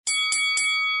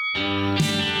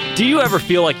Do you ever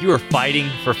feel like you are fighting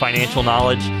for financial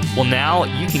knowledge? Well, now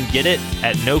you can get it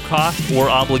at no cost or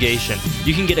obligation.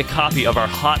 You can get a copy of our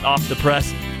hot off the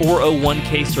press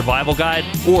 401k survival guide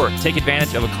or take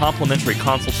advantage of a complimentary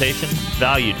consultation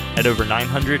valued at over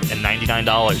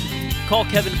 $999. Call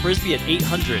Kevin Frisby at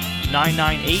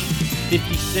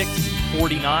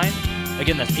 800-998-5649.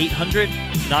 Again, that's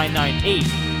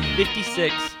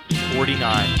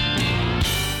 800-998-5649.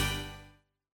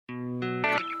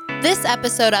 This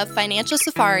episode of Financial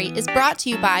Safari is brought to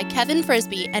you by Kevin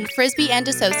Frisby and Frisby &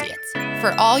 Associates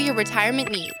for all your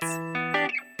retirement needs.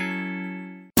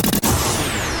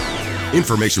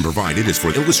 Information provided is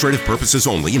for illustrative purposes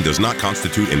only and does not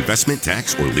constitute investment,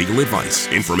 tax, or legal advice.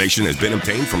 Information has been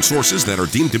obtained from sources that are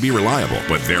deemed to be reliable,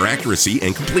 but their accuracy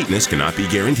and completeness cannot be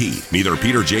guaranteed. Neither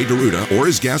Peter J. D'Arruda or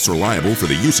his guests are liable for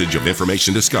the usage of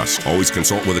information discussed. Always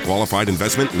consult with a qualified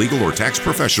investment, legal, or tax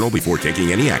professional before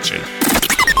taking any action.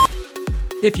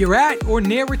 If you're at or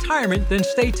near retirement, then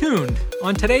stay tuned.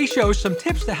 On today's show, some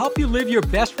tips to help you live your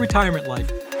best retirement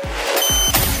life.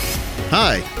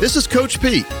 Hi, this is Coach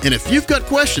Pete, and if you've got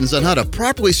questions on how to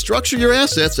properly structure your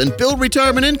assets and build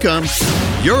retirement income,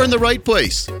 you're in the right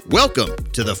place. Welcome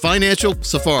to the Financial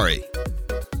Safari.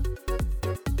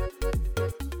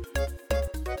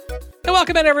 Hey,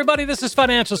 welcome in, everybody. This is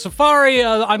Financial Safari.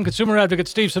 I'm consumer advocate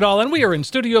Steve Siddall, and we are in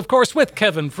studio, of course, with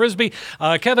Kevin Frisby.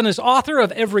 Kevin is author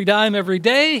of Every Dime, Every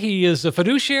Day. He is a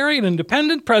fiduciary and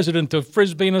independent president of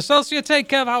Frisby & Associates. Hey,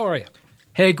 Kev, how are you?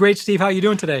 Hey, great, Steve. How are you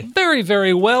doing today? Very,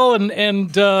 very well.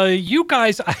 And you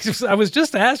guys, I was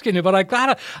just asking you, but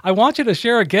I want you to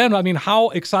share again. I mean, how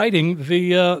exciting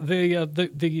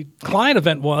the client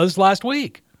event was last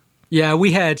week. Yeah,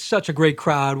 we had such a great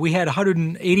crowd. We had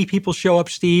 180 people show up,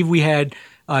 Steve. We had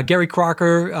Gary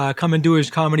Crocker come and do his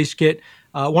comedy skit.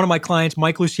 One of my clients,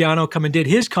 Mike Luciano, come and did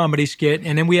his comedy skit.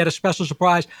 And then we had a special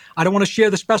surprise. I don't want to share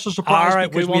the special surprise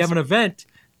because we have an event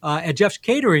at Jeff's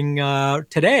Catering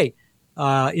today.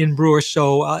 In Brewers,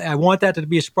 so I want that to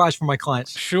be a surprise for my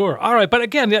clients. Sure. All right, but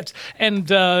again, you've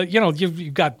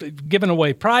got giving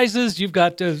away prizes. You've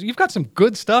got some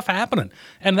good stuff happening,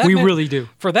 and we really do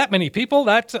for that many people.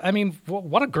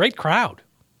 What a great crowd.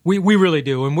 We really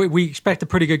do, and we expect a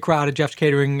pretty good crowd at Jeff's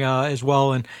Catering as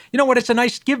well. And you know what? It's a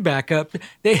nice give back.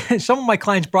 Some of my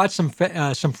clients brought some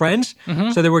friends,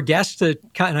 so there were guests to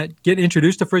kind of get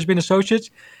introduced to Frisby & Associates.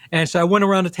 And so I went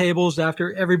around the tables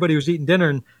after everybody was eating dinner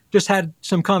and just had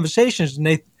some conversations.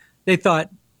 And they thought,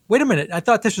 wait a minute, I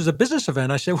thought this was a business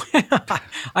event. I said,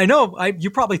 I know,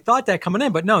 you probably thought that coming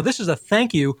in, but no, this is a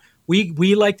thank you.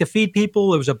 We like to feed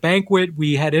people. It was a banquet.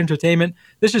 We had entertainment.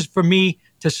 This is for me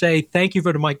to say thank you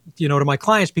to my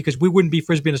clients, because we wouldn't be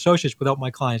Frisby & Associates without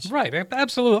my clients. Right,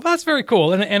 absolutely. That's very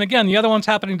cool. And again, the other one's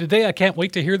happening today. I can't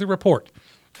wait to hear the report.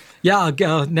 Yeah,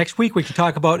 next week we can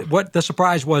talk about what the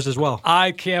surprise was as well.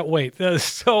 I can't wait.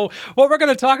 So what we're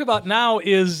going to talk about now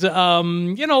is,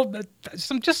 some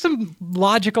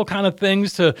logical kind of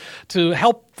things to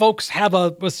help folks have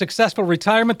a successful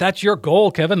retirement. That's your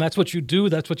goal, Kevin. That's what you do.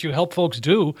 That's what you help folks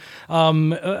do.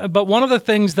 But one of the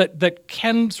things that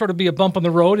can sort of be a bump on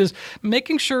the road is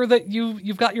making sure that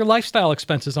you've got your lifestyle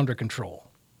expenses under control.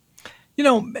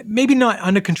 Maybe not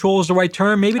under control is the right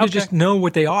term. Maybe to just know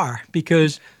what they are,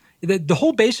 because the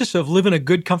whole basis of living a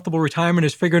good, comfortable retirement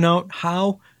is figuring out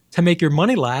how to make your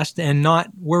money last and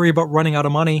not worry about running out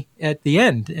of money at the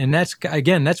end. And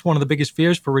that's one of the biggest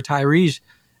fears for retirees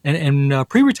and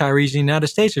pre-retirees in the United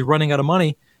States, is running out of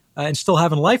money and still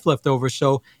having life left over.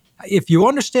 So if you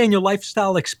understand your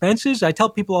lifestyle expenses, I tell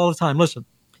people all the time, listen,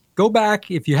 go back.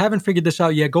 If you haven't figured this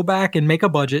out yet, go back and make a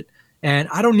budget. And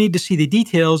I don't need to see the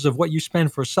details of what you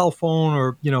spend for a cell phone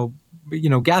or,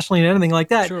 gasoline, anything like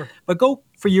that. Sure. But go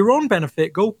for your own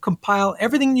benefit, go compile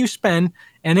everything you spend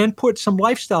and then put some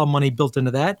lifestyle money built into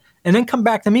that, and then come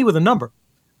back to me with a number.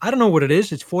 I don't know what it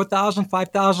is. It's $4,000,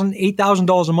 $5,000,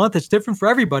 $8,000 a month. It's different for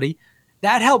everybody.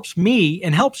 That helps me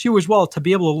and helps you as well to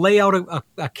be able to lay out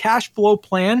a cash flow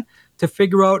plan to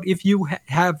figure out if you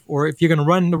have, or if you're going to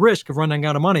run the risk of running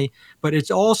out of money. But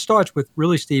it all starts with,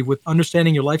 really, Steve, with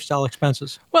understanding your lifestyle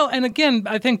expenses. Well, and again,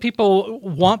 I think people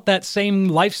want that same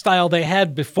lifestyle they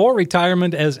had before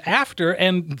retirement as after,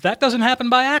 and that doesn't happen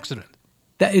by accident.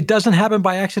 It doesn't happen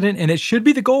by accident, and it should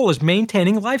be the goal, is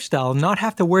maintaining lifestyle, not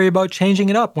have to worry about changing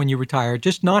it up when you retire,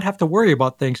 just not have to worry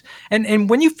about things. And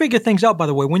when you figure things out, by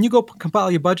the way, when you go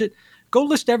compile your budget, go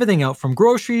list everything out from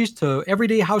groceries to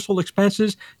everyday household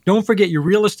expenses. Don't forget your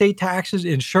real estate taxes,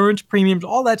 insurance premiums,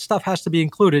 all that stuff has to be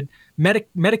included.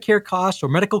 Medicare costs or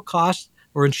medical costs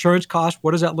or insurance costs,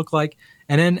 what does that look like?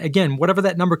 And then again, whatever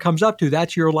that number comes up to,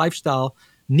 that's your lifestyle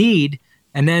need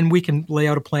and then we can lay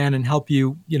out a plan and help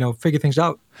you, figure things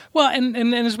out. Well,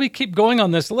 and as we keep going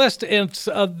on this list, it's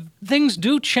things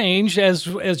do change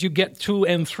as you get to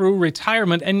and through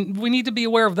retirement, and we need to be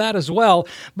aware of that as well.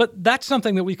 But that's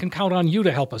something that we can count on you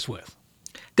to help us with.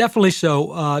 Definitely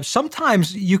so.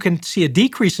 Sometimes you can see a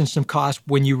decrease in some costs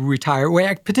when you retire,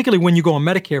 particularly when you go on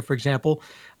Medicare, for example.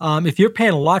 If you're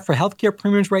paying a lot for healthcare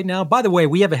premiums right now, by the way,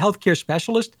 we have a healthcare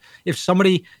specialist. If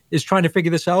somebody is trying to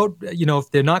figure this out,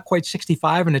 if they're not quite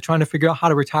 65 and they're trying to figure out how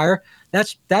to retire,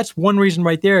 that's one reason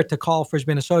right there to call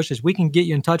Frisbie & Associates. We can get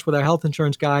you in touch with our health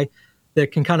insurance guy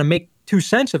that can kind of make 2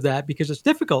 cents of that, because it's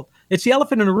difficult. It's the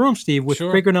elephant in the room, Steve, with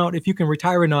figuring out if you can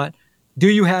retire or not. Do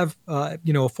you have,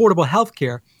 affordable health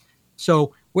care?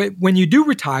 So when you do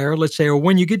retire, let's say, or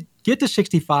when you get to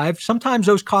 65, sometimes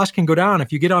those costs can go down.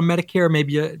 If you get on Medicare,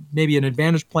 maybe an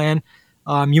Advantage plan,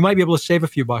 you might be able to save a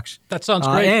few bucks. That sounds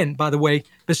great. And by the way,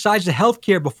 besides the health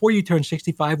care before you turn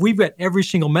 65, we've got every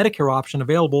single Medicare option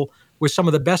available with some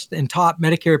of the best and top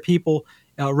Medicare people,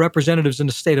 representatives in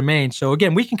the state of Maine. So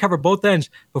again, we can cover both ends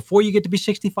before you get to be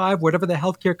 65, whatever the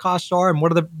healthcare costs are and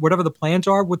whatever the plans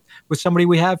are with somebody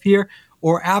we have here,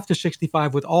 or after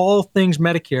 65 with all things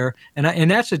Medicare.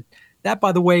 And that,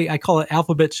 by the way, I call it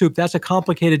alphabet soup. That's a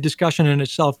complicated discussion in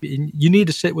itself. You need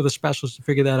to sit with a specialist to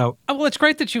figure that out. Well, it's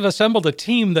great that you've assembled a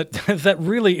team that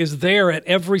really is there at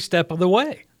every step of the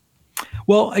way.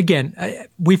 Well, again,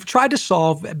 we've tried to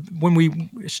solve, when we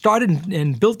started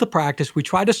and built the practice, we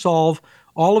tried to solve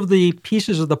all of the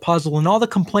pieces of the puzzle and all the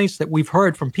complaints that we've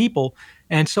heard from people.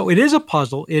 And so it is a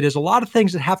puzzle. It is a lot of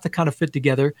things that have to kind of fit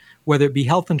together, whether it be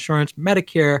health insurance,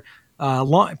 Medicare,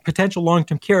 potential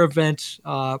long-term care events,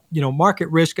 market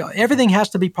risk. Everything has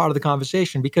to be part of the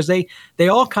conversation because they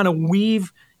all kind of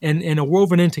weave and are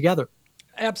woven in together.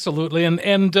 Absolutely.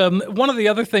 And one of the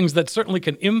other things that certainly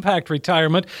can impact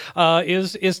retirement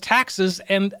is taxes.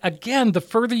 And again, the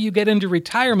further you get into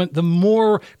retirement, the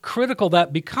more critical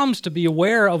that becomes to be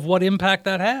aware of what impact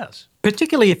that has.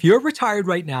 Particularly if you're retired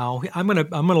right now, I'm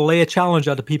gonna lay a challenge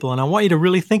out to people, and I want you to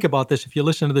really think about this if you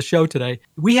listen to the show today.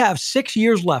 We have 6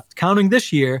 years left, counting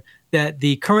this year, that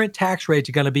the current tax rates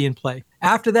are going to be in play.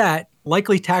 After that,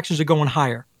 likely taxes are going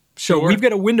higher. So we've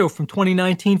got a window from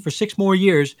 2019 for 6 more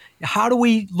years. How do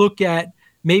we look at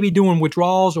maybe doing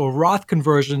withdrawals or Roth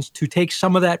conversions to take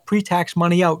some of that pre-tax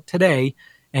money out today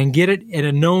and get it at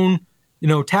a known,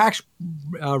 tax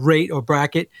rate or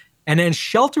bracket, and then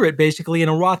shelter it basically in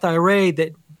a Roth IRA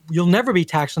that you'll never be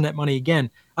taxed on that money again.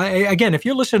 Again, if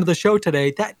you're listening to the show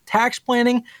today, that tax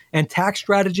planning and tax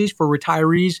strategies for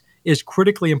retirees is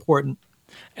critically important.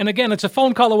 And again, it's a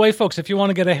phone call away, folks, if you want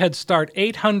to get a head start.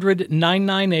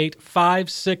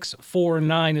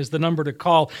 800-998-5649 is the number to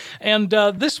call. And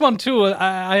this one, too,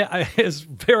 is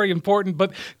very important.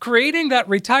 But creating that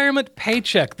retirement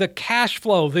paycheck, the cash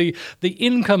flow, the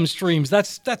income streams,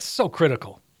 that's so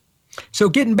critical. So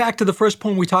getting back to the first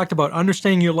point we talked about,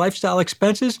 understanding your lifestyle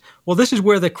expenses, well, this is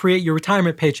where the create your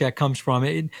retirement paycheck comes from.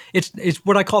 It's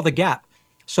what I call the gap.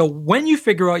 So when you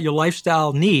figure out your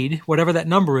lifestyle need, whatever that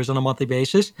number is on a monthly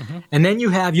basis, and then you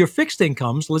have your fixed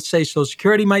incomes, let's say Social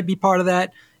Security might be part of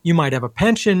that, you might have a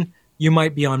pension, you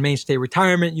might be on Mainstay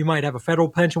Retirement, you might have a federal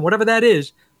pension, whatever that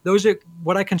is, those are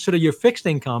what I consider your fixed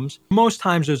incomes. Most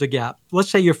times there's a gap. Let's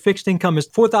say your fixed income is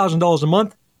 $4,000 a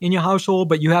month in your household,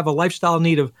 but you have a lifestyle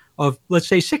need of let's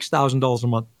say $6,000 a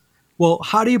month. Well,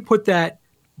 how do you put that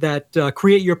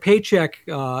create your paycheck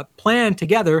plan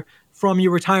together from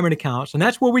your retirement accounts? And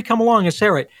that's where we come along and say,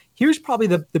 all right, here's probably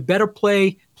the better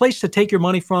place to take your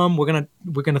money from. We're gonna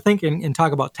think and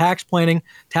talk about tax planning,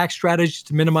 tax strategies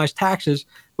to minimize taxes,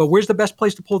 but where's the best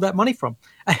place to pull that money from?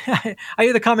 I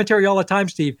hear the commentary all the time,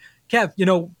 Steve. Kev,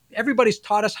 everybody's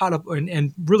taught us how to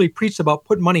and really preached about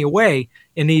putting money away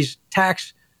in these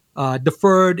tax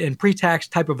deferred and pre-tax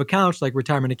type of accounts like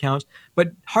retirement accounts,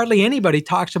 but hardly anybody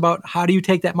talks about how do you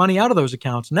take that money out of those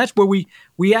accounts. And that's where we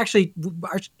actually,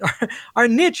 our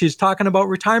niche is talking about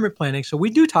retirement planning. So we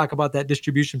do talk about that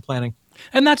distribution planning.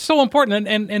 And that's so important.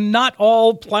 And not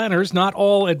all planners, not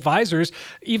all advisors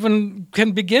even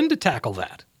can begin to tackle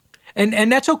that.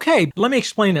 And that's okay. Let me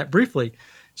explain that briefly.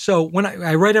 So when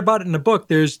I write about it in the book,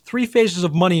 there's 3 phases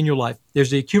of money in your life.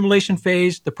 There's the accumulation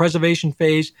phase, the preservation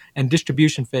phase, and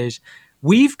distribution phase.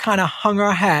 We've kind of hung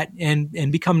our hat and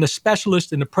become the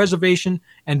specialist in the preservation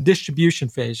and distribution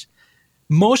phase.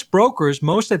 Most brokers,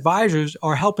 most advisors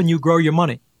are helping you grow your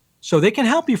money. So they can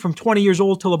help you from 20 years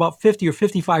old till about 50 or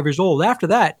 55 years old. After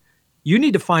that, you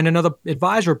need to find another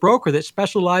advisor or broker that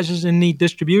specializes in the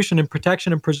distribution and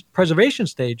protection and preservation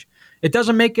stage. It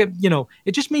doesn't make it,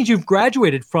 it just means you've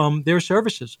graduated from their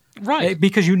services. Right.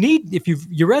 Because you need, if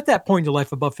you're at that point in your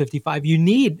life above 55, you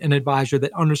need an advisor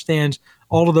that understands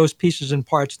all of those pieces and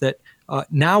parts that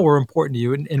now are important to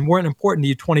you and weren't important to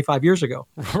you 25 years ago.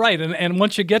 Right. And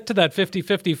once you get to that 50,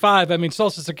 55,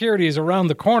 Social Security is around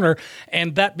the corner,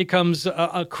 and that becomes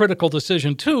a critical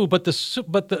decision too. But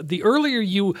the earlier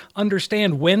you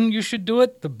understand when you should do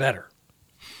it, the better.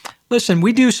 Listen,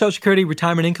 we do Social Security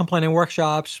retirement income planning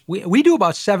workshops. We do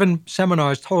about 7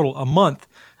 seminars total a month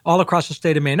all across the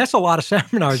state of Maine. That's a lot of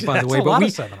seminars, by the way. That's a lot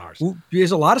of seminars.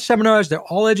 There's a lot of seminars. They're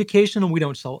all educational. We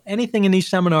don't sell anything in these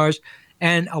seminars.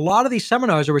 And a lot of these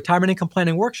seminars are retirement income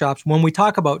planning workshops. When we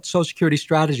talk about Social Security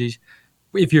strategies,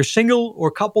 if you're single or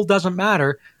couple, doesn't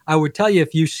matter. I would tell you,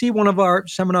 if you see one of our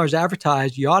seminars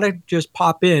advertised, you ought to just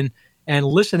pop in and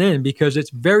listen in, because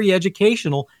it's very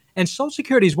educational. And Social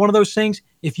Security is one of those things,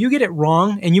 if you get it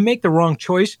wrong and you make the wrong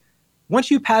choice,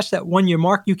 once you pass that 1-year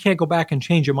mark, you can't go back and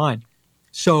change your mind.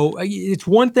 So it's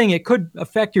one thing, it could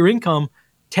affect your income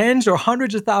tens or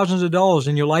hundreds of thousands of dollars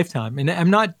in your lifetime. And I'm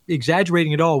not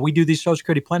exaggerating at all. We do these Social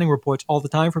Security planning reports all the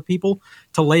time for people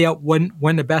to lay out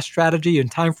when the best strategy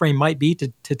and time frame might be to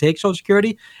take Social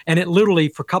Security. And it literally,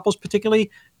 for couples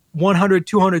particularly, $100,000,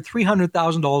 $200,000,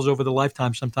 $300,000 over the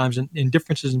lifetime sometimes in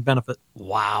differences in benefit.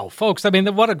 Wow. Folks,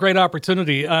 what a great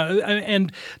opportunity.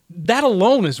 And that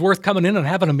alone is worth coming in and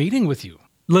having a meeting with you.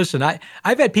 Listen,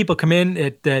 I've had people come in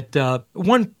at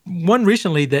one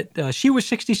recently that she was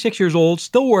 66 years old,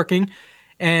 still working,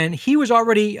 and he was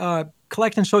already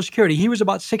collecting Social Security. He was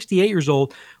about 68 years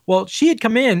old. Well, she had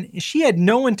come in. She had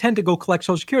no intent to go collect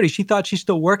Social Security. She thought she's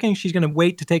still working. She's going to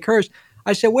wait to take hers.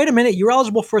 I said, wait a minute, you're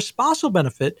eligible for a spousal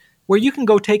benefit where you can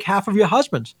go take half of your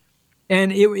husband's.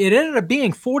 And it ended up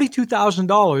being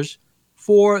 $42,000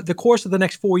 for the course of the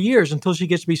next 4 years until she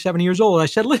gets to be 70 years old. I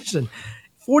said, listen,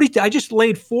 I just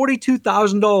laid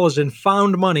 $42,000 in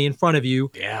found money in front of you.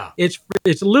 Yeah. It's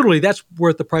literally, that's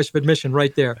worth the price of admission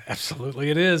right there. Absolutely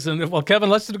it is. And well,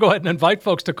 Kevin, let's go ahead and invite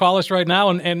folks to call us right now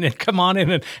and come on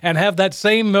in and have that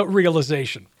same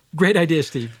realization. Great idea,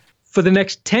 Steve. For the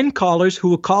next 10 callers who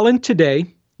will call in today,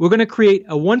 we're going to create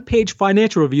a 1-page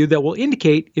financial review that will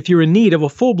indicate if you're in need of a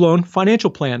full-blown financial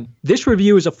plan. This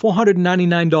review is a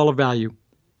 $499 value.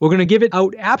 We're going to give it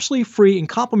out absolutely free and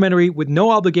complimentary with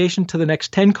no obligation to the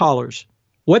next 10 callers.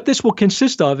 What this will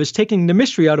consist of is taking the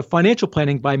mystery out of financial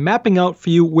planning by mapping out for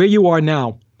you where you are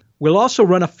now. We'll also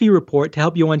run a fee report to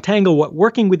help you untangle what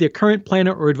working with your current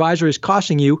planner or advisor is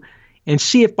costing you, and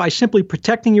see if by simply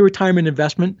protecting your retirement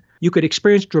investment, you could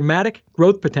experience dramatic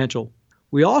growth potential.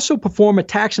 We also perform a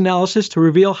tax analysis to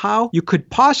reveal how you could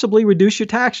possibly reduce your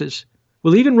taxes.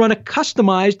 We'll even run a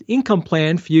customized income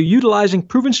plan for you utilizing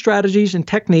proven strategies and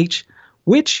techniques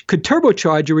which could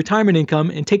turbocharge your retirement income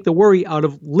and take the worry out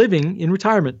of living in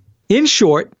retirement. In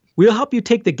short, we'll help you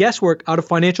take the guesswork out of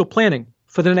financial planning.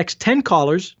 For the next 10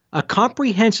 callers, a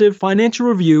comprehensive financial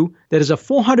review that is a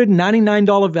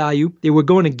 $499 value that we're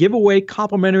going to give away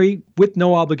complimentary with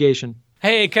no obligation.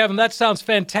 Hey, Kevin, that sounds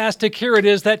fantastic. Here it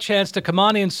is, that chance to come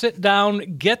on in, sit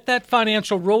down, get that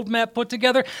financial roadmap put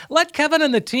together. Let Kevin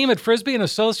and the team at Frisbie and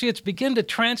Associates begin to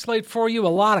translate for you a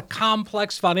lot of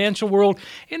complex financial world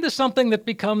into something that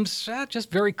becomes just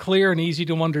very clear and easy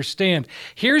to understand.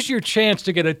 Here's your chance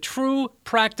to get a true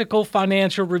practical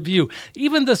financial review.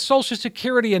 Even the Social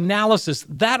Security analysis,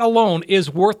 that alone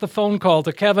is worth the phone call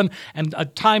to Kevin and a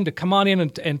time to come on in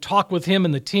and talk with him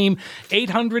and the team.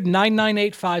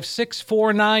 800-998-5649.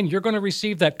 You're going to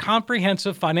receive that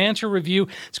comprehensive financial review.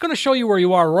 It's going to show you where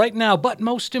you are right now, but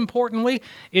most importantly,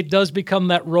 it does become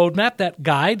that roadmap, that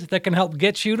guide that can help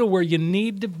get you to where you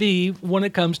need to be when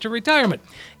it comes to retirement.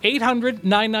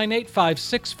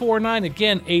 800-998-5649.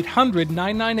 Again,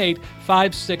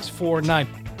 800-998-5649.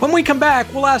 When we come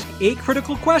back, we'll ask 8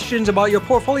 critical questions about your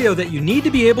portfolio that you need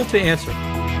to be able to answer.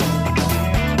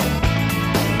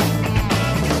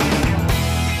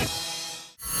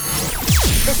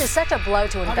 This is such a blow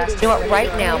to investors. You know what,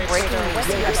 right now, breaking news,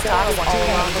 we have stocks all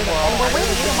around the world, and we're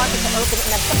waiting for the market to open.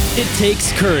 It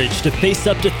takes courage to face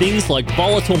up to things like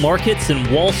volatile markets and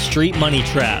Wall Street money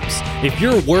traps. If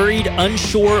you're worried,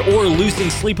 unsure, or losing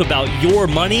sleep about your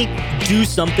money, do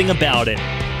something about it.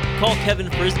 Call Kevin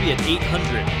Frisbie at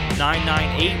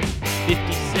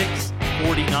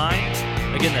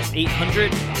 800-998-5649. Again, that's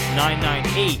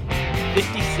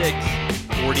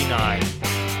 800-998-5649.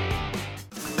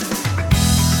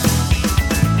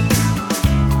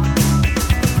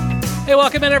 Hey,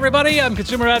 welcome in, everybody. I'm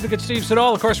consumer advocate Steve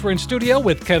Siddall. Of course, we're in studio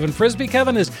with Kevin Frisby.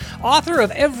 Kevin is author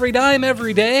of Every Dime,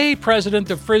 Every Day,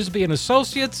 president of Frisby and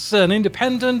Associates, an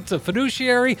independent, a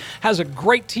fiduciary, has a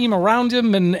great team around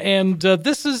him. And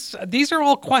these are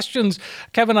all questions,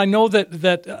 Kevin. I know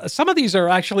that some of these are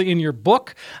actually in your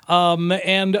book,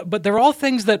 but they're all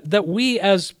things that we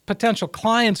as potential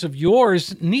clients of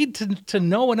yours need to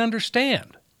know and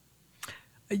understand.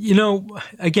 You know,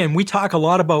 again, we talk a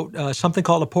lot about something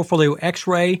called a portfolio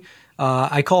X-ray.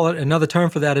 I call it, another term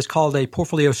for that is called a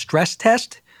portfolio stress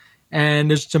test. And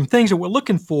there's some things that we're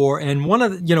looking for. And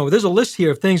there's a list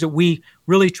here of things that we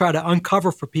really try to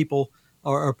uncover for people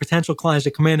or potential clients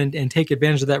that come in and take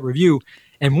advantage of that review.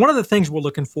 And one of the things we're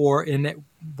looking for in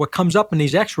what comes up in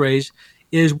these X-rays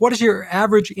is what is your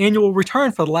average annual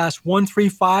return for the last 1, 3,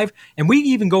 5, and we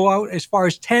even go out as far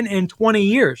as 10 and 20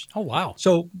 years. Oh, wow.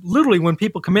 So literally when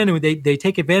people come in and they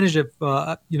take advantage of,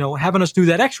 having us do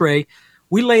that X-ray,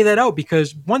 we lay that out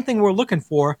because one thing we're looking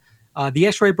for, the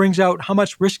X-ray brings out how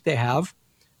much risk they have.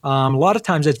 A lot of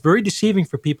times that's very deceiving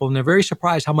for people and they're very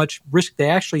surprised how much risk they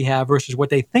actually have versus what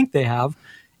they think they have.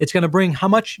 It's going to bring how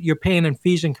much you're paying in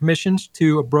fees and commissions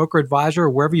to a broker advisor or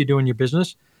wherever you're doing your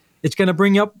business. It's going to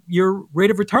bring up your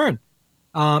rate of return.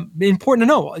 Important to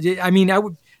know. I mean, I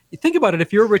would think about it.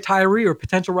 If you're a retiree or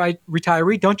potential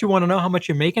retiree, don't you want to know how much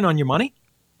you're making on your money?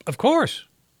 Of course.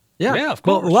 Yeah, of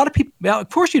course. Well, a lot of people, of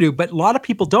course you do, but a lot of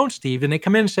people don't, Steve. And they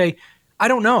come in and say, I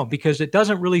don't know, because it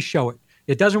doesn't really show it.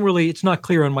 It's not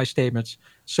clear on my statements.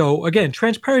 So again,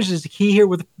 transparency is the key here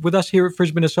with us here at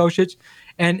Frisby & Associates.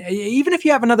 And even if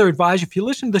you have another advisor, if you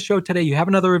listen to the show today, you have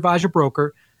another advisor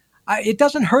broker, it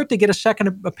doesn't hurt to get a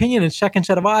second opinion and second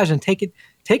set of eyes and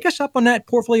take us up on that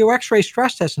portfolio X-ray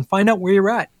stress test and find out where you're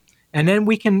at. And then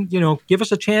we can, give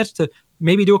us a chance to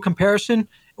maybe do a comparison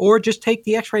or just take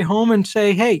the X-ray home and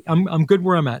say, hey, I'm good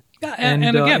where I'm at. Yeah, and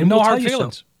again, no hard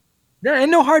feelings. So. Yeah,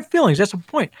 and no hard feelings. That's the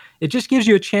point. It just gives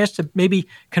you a chance to maybe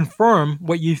confirm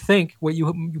what you think, where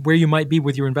you might be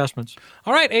with your investments.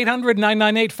 All right,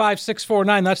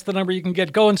 800-998-5649. That's the number you can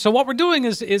get going. So what we're doing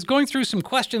is going through some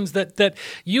questions that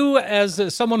you,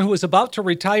 as someone who is about to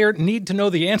retire, need to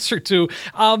know the answer to.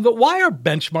 But why are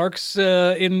benchmarks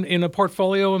in a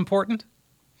portfolio important?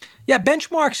 Yeah,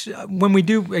 benchmarks, when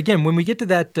we get to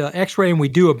that X-ray and we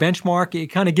do a benchmark,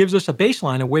 it kind of gives us a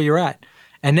baseline of where you're at.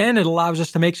 And then it allows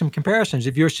us to make some comparisons.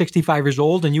 If you're 65 years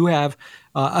old and you have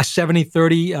a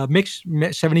 70-30 mix,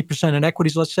 70% in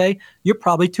equities, let's say, you're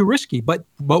probably too risky. But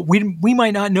we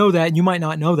might not know that, and you might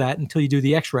not know that until you do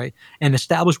the X-ray and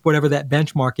establish whatever that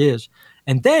benchmark is.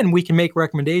 And then we can make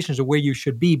recommendations of where you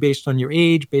should be based on your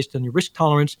age, based on your risk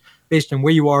tolerance, based on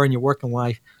where you are in your working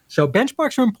life. So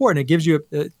benchmarks are important. It gives you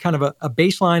a kind of a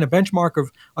baseline, a benchmark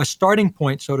of a starting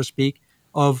point, so to speak,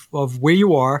 of where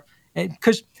you are.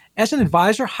 Because as an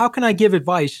advisor, how can I give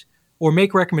advice or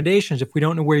make recommendations if we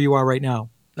don't know where you are right now?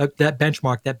 That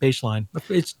benchmark, that baseline,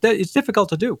 it's difficult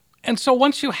to do. And so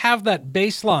once you have that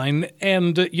baseline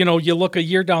and you look a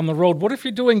year down the road, what if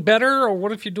you're doing better or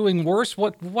what if you're doing worse?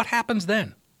 What happens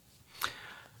then?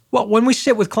 Well, when we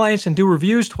sit with clients and do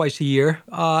reviews twice a year,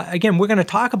 again, we're going to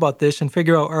talk about this and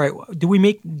figure out, all right, do we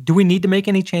need to make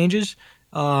any changes?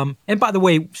 And by the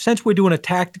way, since we're doing a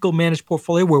tactical managed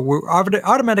portfolio where we're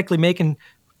automatically making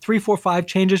 3, 4, 5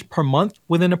 changes per month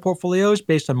within the portfolios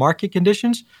based on market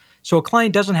conditions. So a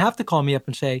client doesn't have to call me up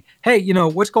and say, hey,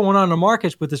 what's going on in the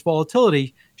markets with this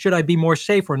volatility? Should I be more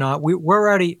safe or not?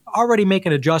 We're already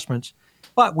making adjustments.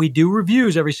 But we do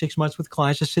reviews every 6 months with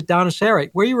clients to sit down and say, all right,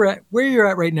 where you're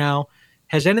at right now,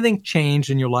 has anything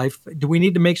changed in your life? Do we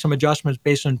need to make some adjustments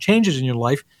based on changes in your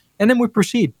life? And then we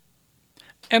proceed.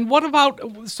 And what about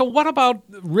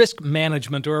risk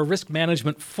management or a risk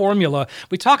management formula?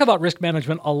 We talk about risk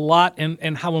management a lot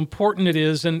and how important it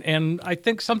is. And I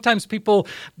think sometimes people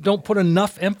don't put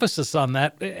enough emphasis on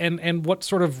that and what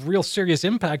sort of real serious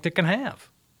impact it can have.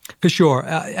 For sure.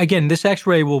 Again, this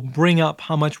X-ray will bring up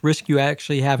how much risk you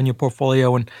actually have in your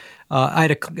portfolio. And I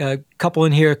had a couple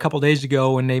in here a couple days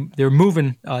ago, and they're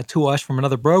moving to us from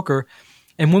another broker.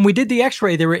 And when we did the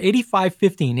X-ray, they were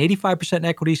 85-15, 85% in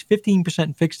equities, 15%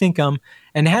 in fixed income,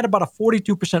 and they had about a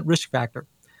 42% risk factor.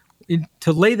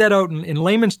 To lay that out in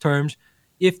layman's terms,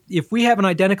 if we have an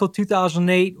identical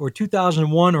 2008 or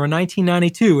 2001 or a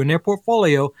 1992 in their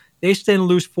portfolio, they stand to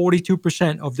lose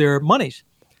 42% of their monies.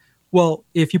 Well,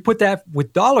 if you put that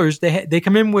with dollars, they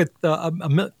come in with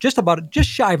just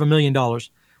shy of $1 million.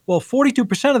 Well,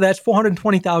 42% of that's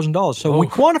 $420,000. So we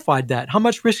quantified that. How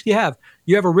much risk do you have?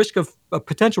 You have a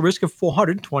potential risk of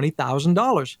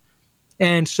 $420,000.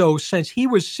 And so since he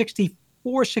was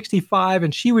 64, 65,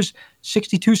 and she was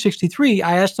 62, 63,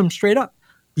 I asked them straight up,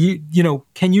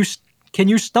 can you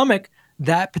stomach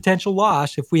that potential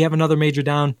loss if we have another major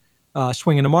down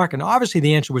swing in the market? And obviously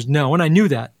the answer was no, and I knew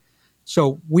that.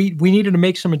 So we needed to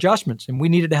make some adjustments, and we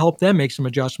needed to help them make some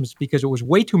adjustments because it was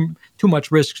way too much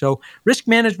risk. So risk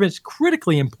management is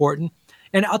critically important.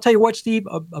 And I'll tell you what, Steve,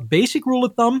 a basic rule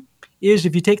of thumb is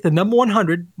if you take the number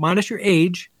 100 minus your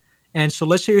age, and so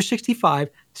let's say you're 65,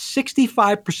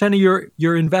 65% of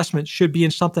your investment should be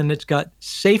in something that's got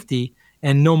safety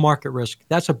and no market risk.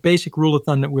 That's a basic rule of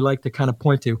thumb that we like to kind of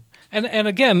point to. And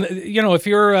again, if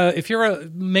your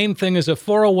main thing is a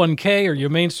 401k or your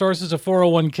main source is a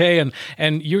 401k,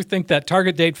 and you think that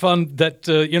target date fund that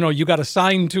you got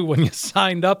assigned to when you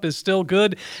signed up is still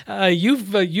good,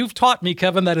 you've taught me,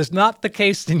 Kevin, that is not the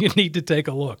case, and you need to take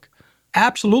a look.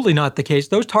 Absolutely not the case.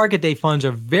 Those target date funds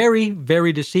are very,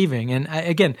 very deceiving. And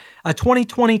again, a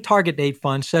 2020 target date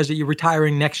fund says that you're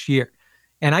retiring next year.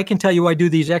 And I can tell you I do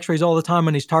these x-rays all the time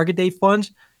on these target date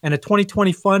funds, and a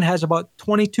 2020 fund has about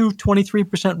 22,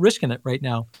 23% risk in it right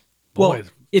now. Boy. Well,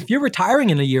 if you're retiring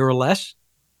in a year or less,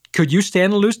 could you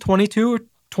stand to lose 22 or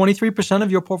 23% of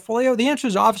your portfolio? The answer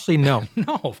is obviously no.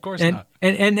 No, of course not.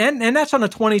 And that's on a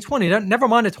 2020. Never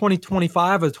mind a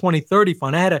 2025 or 2030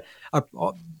 fund. I had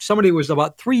somebody who was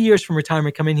about 3 years from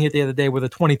retirement come in here the other day with a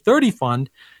 2030 fund,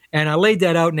 and I laid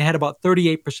that out, and they had about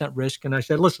 38% risk. And I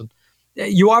said, listen,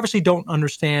 you obviously don't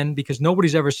understand because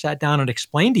nobody's ever sat down and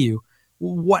explained to you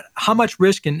how much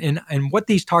risk and what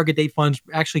these target date funds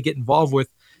actually get involved with.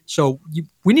 So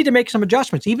we need to make some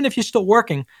adjustments. Even if you're still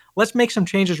working, let's make some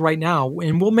changes right now,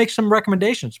 and we'll make some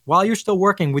recommendations while you're still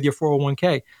working with your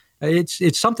 401k.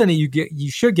 It's something that you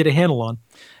should get a handle on.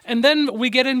 And then we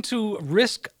get into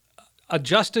risk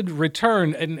adjusted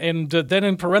return, and then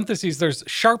in parentheses there's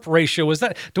Sharpe ratio.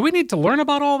 Do we need to learn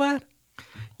about all that?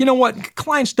 You know what?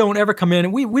 Clients don't ever come in,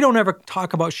 and we don't ever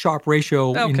talk about Sharpe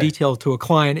ratio in detail to a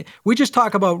client. We just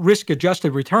talk about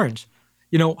risk-adjusted returns.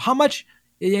 How much,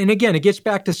 and again, it gets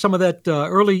back to some of that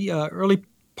early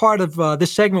part of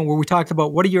this segment where we talked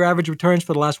about what are your average returns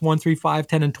for the last 1, 3, 5,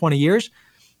 10, and 20 years.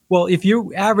 Well, if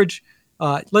you average,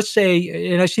 let's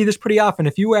say, and I see this pretty often,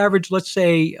 if you average, let's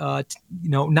say,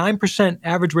 9%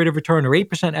 average rate of return or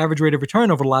 8% average rate of return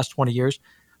over the last 20 years,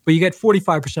 but you get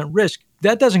 45% risk,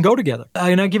 that doesn't go together.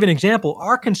 And I'll give you an example.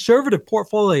 Our conservative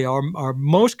portfolio, our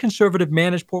most conservative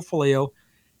managed portfolio,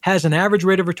 has an average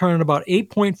rate of return of about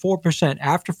 8.4%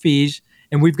 after fees,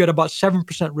 and we've got about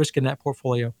 7% risk in that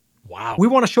portfolio. Wow. We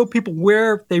want to show people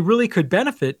where they really could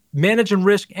benefit managing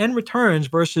risk and returns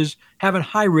versus having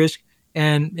high risk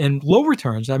and low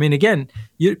returns. I mean, again,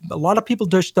 a lot of people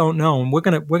just don't know, and we're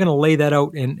gonna lay that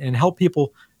out and help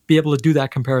people be able to do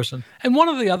that comparison. And one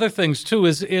of the other things too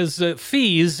is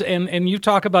fees, and you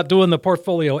talk about doing the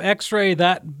portfolio x-ray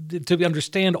that to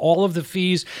understand all of the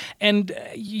fees, and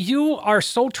you are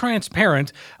so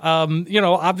transparent.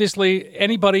 Obviously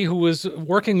anybody who is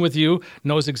working with you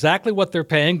knows exactly what they're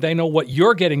paying. They know what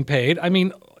you're getting paid. I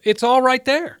mean, it's all right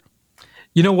there.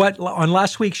 You know what? On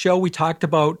last week's show, we talked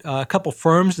about a couple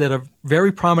firms that are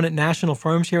very prominent national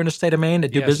firms here in the state of Maine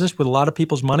that do business with a lot of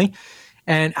people's money.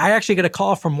 And I actually got a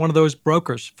call from one of those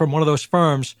brokers, from one of those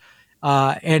firms,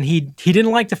 and he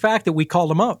didn't like the fact that we called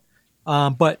him out.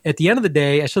 But at the end of the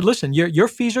day, I said, listen, your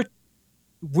fees are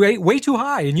way too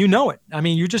high, and you know it. I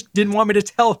mean, you just didn't want me to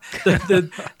tell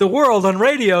the world on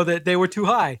radio that they were too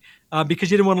high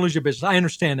because you didn't want to lose your business. I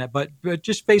understand that, but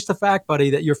just face the fact, buddy,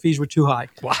 that your fees were too high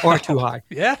or too high.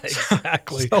 Yeah,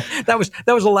 exactly. So that was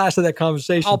the last of that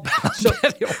conversation. I'll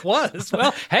bet it was.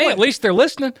 Well, hey, at least they're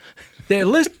listening.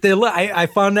 I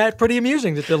found that pretty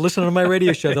amusing that they're listening to my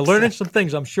radio show. They're learning some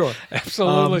things, I'm sure.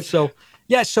 Absolutely.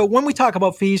 So when we talk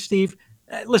about fees, Steve,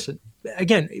 listen,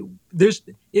 again,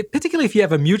 particularly if you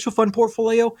have a mutual fund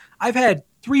portfolio, I've had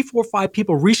 3, 4, 5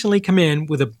 people recently come in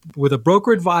with a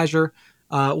broker advisor,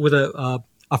 with a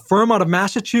firm out of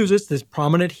Massachusetts that's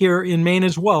prominent here in Maine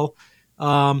as well,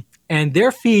 and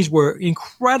their fees were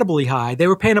incredibly high. They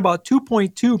were paying about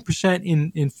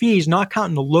 2.2% in fees, not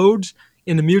counting the loads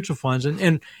in the mutual funds,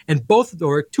 and both,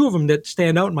 or two of them that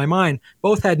stand out in my mind,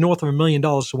 both had north of $1 million.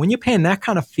 So when you're paying that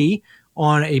kind of fee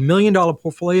on $1 million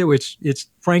portfolio, it's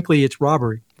frankly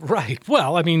robbery. Right.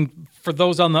 Well, I mean, for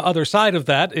those on the other side of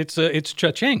that, it's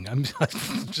cha-ching.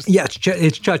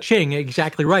 It's cha-ching.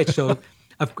 Exactly right. So.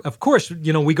 Of course,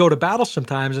 we go to battle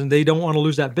sometimes, and they don't want to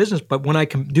lose that business. But when I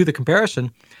do the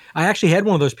comparison, I actually had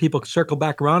one of those people circle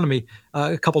back around to me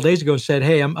a couple of days ago and said,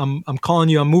 "Hey, I'm calling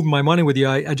you. I'm moving my money with you.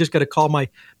 I just got to call my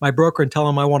broker and tell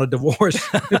him I want a divorce."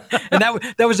 And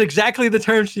that was exactly the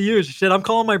terms she used. She said, "I'm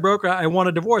calling my broker. I want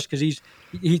a divorce because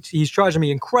he's charging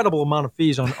me incredible amount of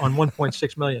fees on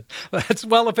 $1.6 million."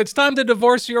 Well, if it's time to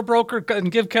divorce your broker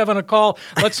and give Kevin a call,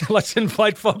 let's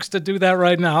invite folks to do that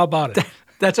right now. How about it?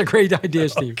 That's a great idea,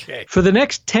 Steve. Okay. For the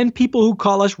next 10 people who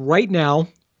call us right now,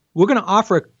 we're going to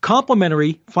offer a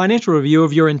complimentary financial review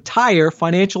of your entire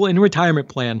financial and retirement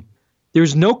plan.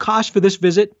 There's no cost for this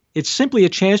visit. It's simply a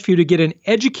chance for you to get an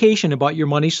education about your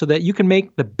money so that you can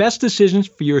make the best decisions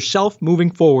for yourself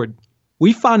moving forward.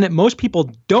 We found that most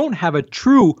people don't have a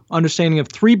true understanding of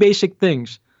three basic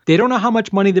things. They don't know how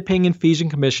much money they're paying in fees and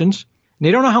commissions, and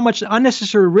they don't know how much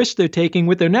unnecessary risk they're taking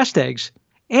with their nest eggs,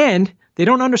 and they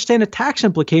don't understand the tax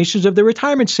implications of their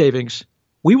retirement savings.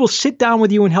 We will sit down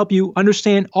with you and help you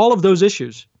understand all of those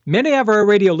issues. Many of our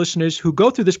radio listeners who go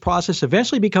through this process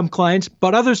eventually become clients,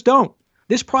 but others don't.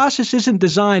 This process isn't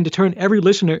designed to turn every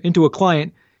listener into a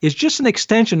client. It's just an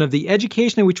extension of the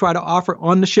education that we try to offer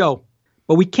on the show.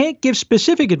 But we can't give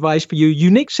specific advice for your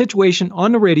unique situation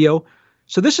on the radio,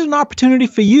 so this is an opportunity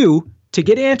for you to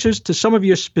get answers to some of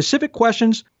your specific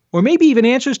questions, or maybe even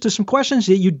answers to some questions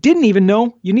that you didn't even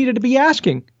know you needed to be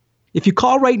asking. If you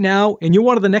call right now and you're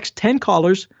one of the next 10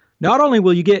 callers, not only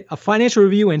will you get a financial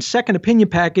review and second opinion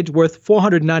package worth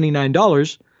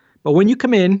 $499, but when you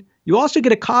come in, you also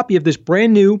get a copy of this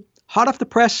brand new, hot off the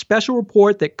press special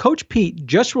report that Coach Pete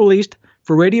just released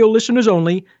for radio listeners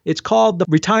only. It's called the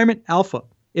Retirement Alpha.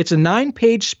 It's a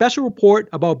 9-page special report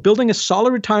about building a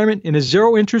solid retirement in a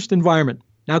zero-interest environment.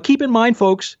 Now keep in mind,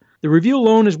 folks, the review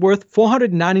alone is worth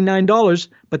 $499,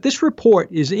 but this report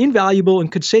is invaluable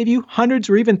and could save you hundreds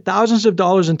or even thousands of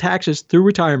dollars in taxes through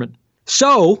retirement.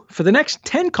 So, for the next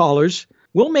 10 callers,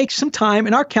 we'll make some time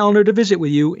in our calendar to visit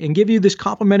with you and give you this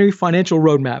complimentary financial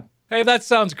roadmap. Hey, that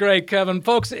sounds great, Kevin.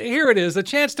 Folks, here it is, a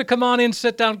chance to come on in,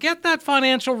 sit down, get that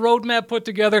financial roadmap put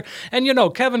together. And you know,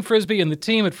 Kevin Frisbie and the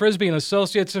team at Frisbie and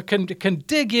Associates can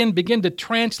dig in, begin to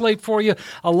translate for you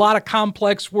a lot of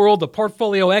complex world, the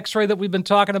portfolio x-ray that we've been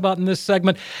talking about in this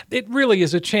segment. It really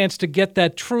is a chance to get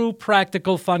that true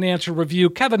practical financial review.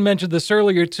 Kevin mentioned this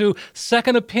earlier too,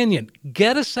 second opinion.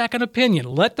 Get a second opinion.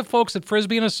 Let the folks at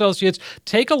Frisbie and Associates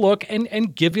take a look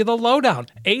and give you the lowdown.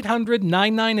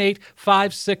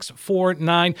 800-998-5649.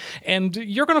 And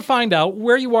you're going to find out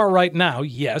where you are right now,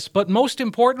 yes, but most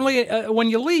importantly,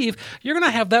 when you leave, you're going to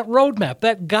have that roadmap,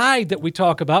 that guide that we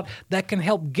talk about that can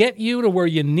help get you to where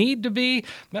you need to be,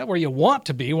 not where you want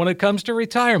to be when it comes to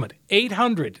retirement.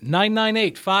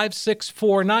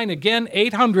 800-998-5649. Again,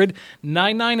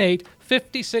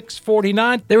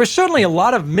 800-998-5649. There is certainly a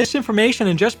lot of misinformation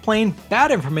and just plain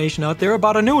bad information out there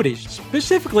about annuities,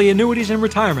 specifically annuities in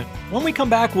retirement. When we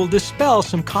come back, we'll dispel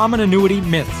some common annuity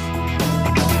myths.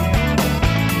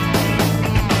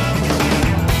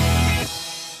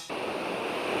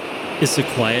 It's a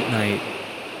quiet night.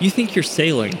 You think you're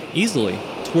sailing easily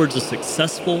towards a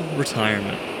successful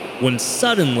retirement, when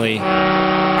suddenly,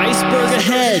 iceberg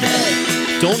ahead!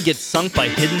 Don't get sunk by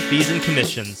hidden fees and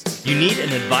commissions. You need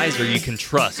an advisor you can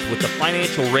trust with the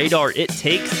financial radar it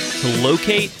takes to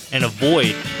locate and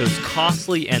avoid those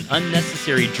costly and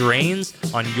unnecessary drains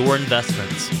on your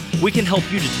investments. We can help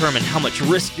you determine how much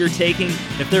risk you're taking,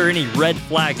 if there are any red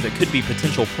flags that could be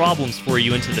potential problems for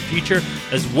you into the future,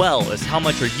 as well as how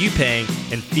much are you paying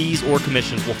in fees or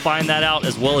commissions. We'll find that out,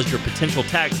 as well as your potential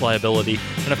tax liability.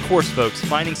 And of course, folks,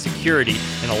 finding security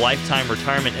in a lifetime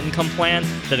retirement income plan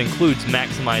that includes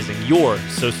maximizing your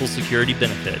Social Security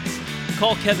benefits.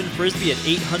 Call Kevin Frisbie at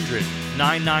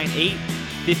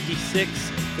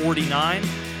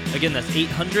 800-998-5649. Again, that's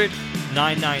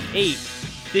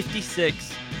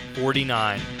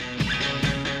 800-998-5649.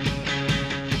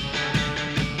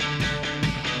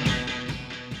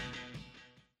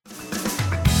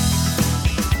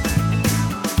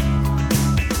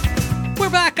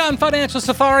 Back on Financial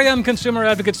Safari, I'm consumer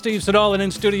advocate Steve Siddall, and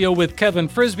in studio with Kevin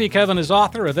Frisbie. Kevin is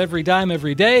author of Every Dime,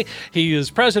 Every Day. He is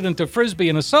president of Frisbie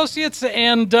and Associates,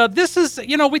 and this is,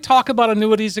 we talk about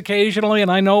annuities occasionally,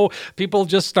 and I know people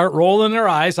just start rolling their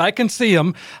eyes. I can see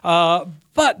them,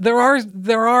 but there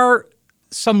are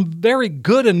some very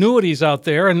good annuities out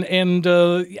there,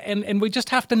 and we just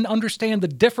have to understand the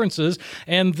differences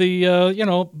and the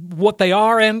what they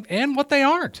are and what they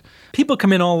aren't. People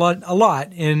come in a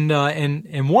lot and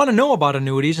want to know about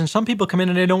annuities, and some people come in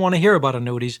and they don't want to hear about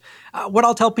annuities. What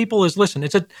I'll tell people is, listen,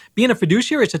 being a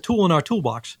fiduciary, it's a tool in our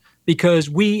toolbox because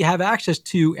we have access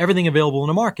to everything available in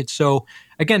the market. So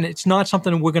again, it's not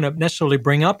something we're going to necessarily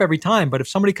bring up every time, but if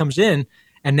somebody comes in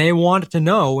and they want to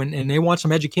know and they want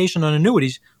some education on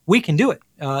annuities, we can do it.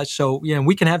 So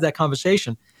we can have that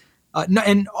conversation.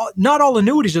 And not all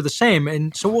annuities are the same,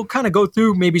 and so we'll kind of go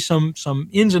through maybe some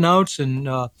ins and outs and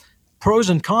pros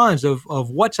and cons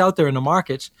of what's out there in the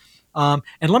markets. And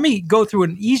let me go through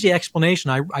an easy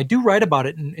explanation. I do write about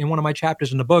it in one of my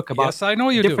chapters in the book about yes, I know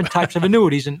you different types of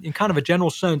annuities in kind of a general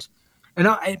sense. And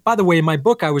by the way, in my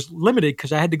book, I was limited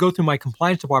because I had to go through my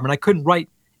compliance department. I couldn't write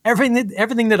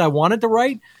everything that I wanted to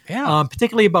write,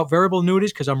 particularly about variable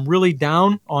annuities, because I'm really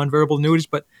down on variable annuities.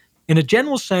 But in a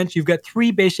general sense, you've got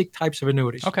three basic types of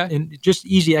annuities. Okay. And just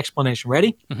easy explanation.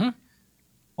 Ready? Mm-hmm.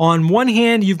 On one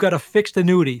hand, you've got a fixed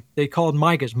annuity. They call it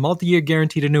MYGAs, multi-year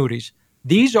guaranteed annuities.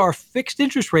 These are fixed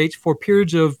interest rates for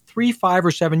periods of 3, 5,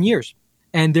 or 7 years.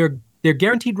 And they're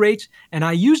guaranteed rates, and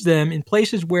I use them in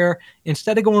places where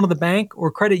instead of going to the bank or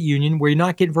credit union where you're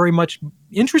not getting very much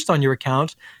interest on your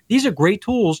accounts, these are great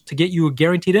tools to get you a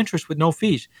guaranteed interest with no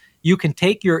fees. You can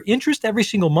take your interest every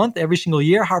single month, every single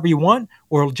year, however you want,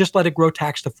 or just let it grow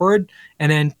tax deferred.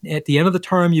 And then at the end of the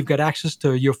term, you've got access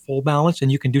to your full balance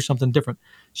and you can do something different.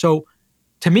 So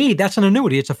to me, that's an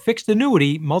annuity. It's a fixed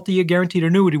annuity, multi-year guaranteed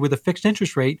annuity with a fixed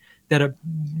interest rate that are,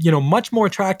 much more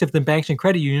attractive than banks and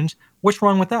credit unions. What's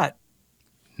wrong with that?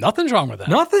 Nothing's wrong with that.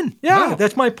 Nothing. Yeah, no.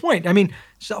 That's my point. I mean,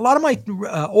 so a lot of my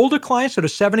older clients that are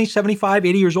 70, 75,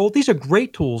 80 years old, these are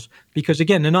great tools because,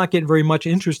 again, they're not getting very much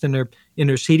interest in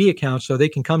their CD accounts. So they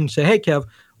can come and say, hey, Kev,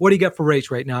 what do you got for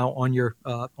rates right now on your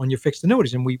fixed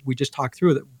annuities? And we just talk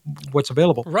through what's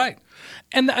available. Right.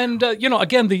 And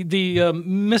again, the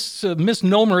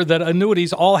misnomer that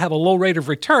annuities all have a low rate of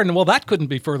return, well, that couldn't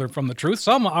be further from the truth.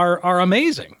 Some are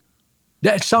amazing.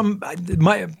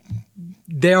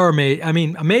 They are amazing. I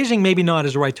mean, amazing maybe not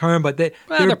is the right term, but they're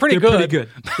pretty good.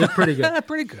 They're pretty good.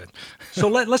 Pretty good. So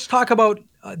let's talk about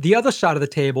the other side of the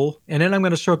table, and then I'm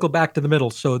going to circle back to the middle.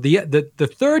 So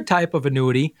the third type of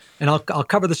annuity, and I'll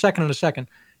cover the second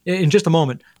in just a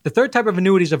moment. The third type of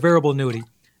annuity is a variable annuity.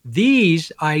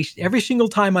 These, every single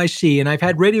time I see, and I've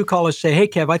had radio callers say, hey,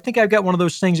 Kev, I think I've got one of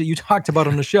those things that you talked about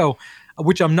on the show,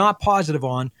 which I'm not positive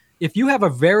on. If you have a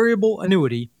variable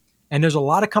annuity, and there's a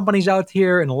lot of companies out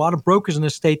here and a lot of brokers in the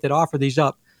state that offer these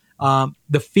up.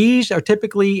 The fees are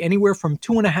typically anywhere from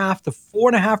 2.5% to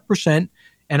 4.5%.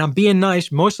 And I'm being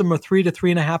nice. Most of them are 3 to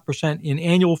 3.5% in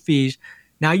annual fees.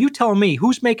 Now, you tell me,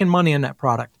 who's making money on that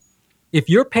product? If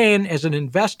you're paying as an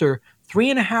investor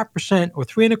 3.5% or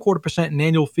 3.25% in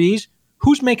annual fees,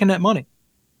 who's making that money?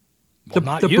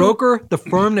 Well, the broker, the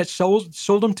firm that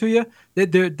sold them to you,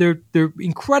 they're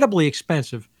incredibly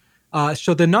expensive.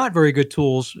 So they're not very good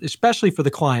tools, especially for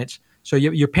the clients. So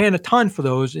you're paying a ton for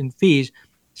those in fees.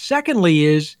 Secondly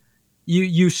is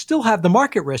you still have the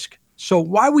market risk. So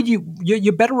why would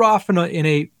you're better off in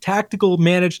a tactical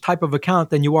managed type of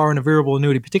account than you are in a variable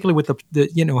annuity, particularly with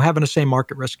the having the same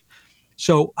market risk.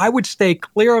 So I would stay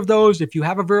clear of those. If you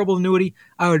have a variable annuity,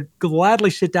 I would gladly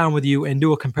sit down with you and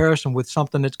do a comparison with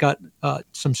something that's got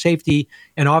some safety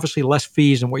and obviously less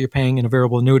fees than what you're paying in a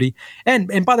variable annuity.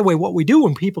 And by the way, what we do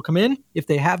when people come in, if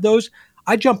they have those,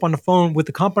 I jump on the phone with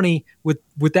the company, with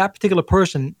that particular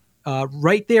person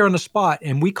right there on the spot,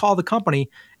 and we call the company.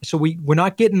 So we're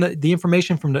not getting the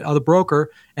information from the other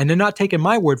broker, and they're not taking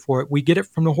my word for it. We get it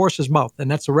from the horse's mouth, and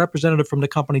that's a representative from the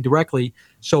company directly.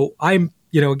 So I'm,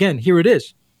 again, here it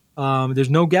is.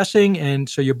 There's no guessing, and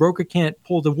so your broker can't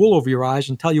pull the wool over your eyes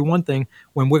and tell you one thing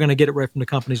when we're going to get it right from the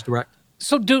company's direct.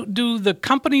 So do the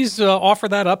companies offer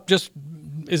that up?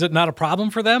 Is it not a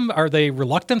problem for them? Are they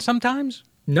reluctant sometimes?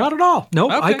 Not at all.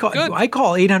 No, okay, I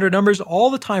call 800 numbers all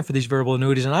the time for these variable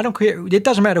annuities, and I don't care. It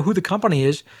doesn't matter who the company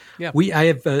is. Yeah. I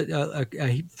have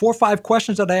 4 or 5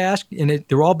 questions that I ask, and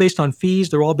they're all based on fees.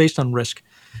 They're all based on risk.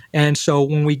 And so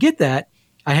when we get that,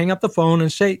 I hang up the phone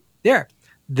and say,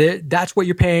 that's what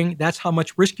you're paying. That's how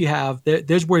much risk you have.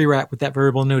 There's where you're at with that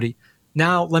variable annuity.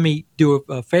 Now let me do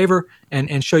a favor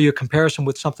and show you a comparison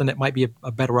with something that might be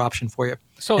a better option for you.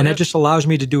 And that just allows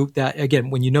me to do that.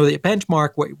 Again, when you know that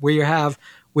benchmark where you have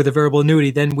with a variable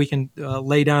annuity, then we can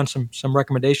lay down some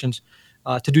recommendations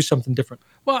to do something different.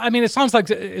 Well, I mean, it sounds like,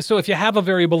 so if you have a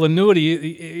variable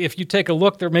annuity, if you take a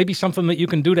look, there may be something that you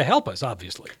can do to help us,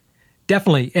 obviously.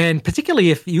 Definitely. And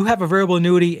particularly if you have a variable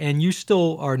annuity and you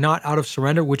still are not out of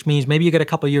surrender, which means maybe you got a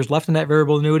couple of years left in that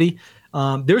variable annuity,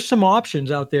 there's some options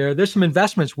out there. There's some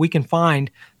investments we can find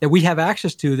that we have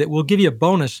access to that will give you a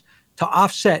bonus to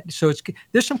offset. So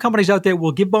there's some companies out there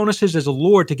will give bonuses as a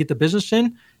lure to get the business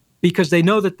in because they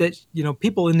know that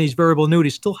people in these variable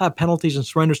annuities still have penalties and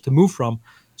surrenders to move from.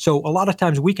 So a lot of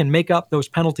times we can make up those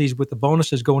penalties with the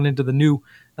bonuses going into the new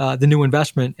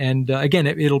investment. And again,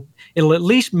 it'll at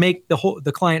least make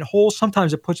the client whole.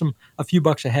 Sometimes it puts them a few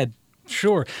bucks ahead.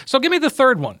 Sure. So give me the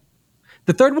third one.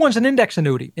 The third one's an index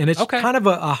annuity, and it's kind of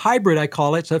a hybrid, I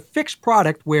call it. It's a fixed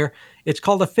product where it's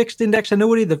called a fixed index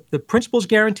annuity. The principal's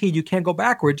guaranteed. You can't go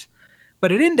backwards,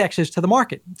 but it indexes to the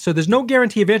market. So there's no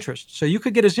guarantee of interest. So you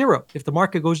could get a 0 if the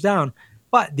market goes down.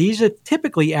 But these are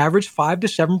typically average 5 to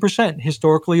 7%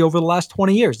 historically over the last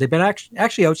 20 years. They've been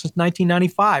actually out since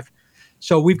 1995.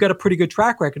 So we've got a pretty good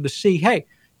track record to see, hey,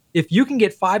 if you can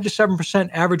get 5 to 7%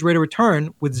 average rate of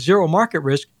return with zero market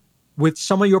risk with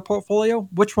some of your portfolio,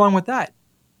 what's wrong with that?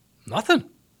 Nothing.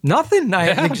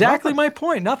 Exactly my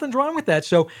point. Nothing's wrong with that.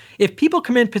 So if people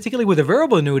come in particularly with a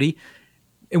variable annuity,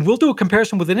 and we'll do a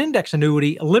comparison with an index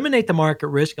annuity, eliminate the market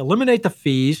risk, eliminate the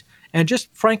fees, and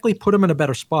just frankly put them in a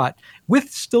better spot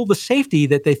with still the safety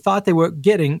that they thought they were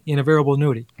getting in a variable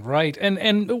annuity. Right.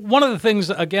 And one of the things,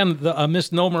 again, a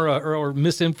misnomer or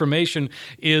misinformation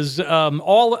is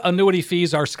all annuity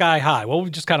fees are sky high. Well, we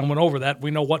just kind of went over that.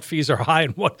 We know what fees are high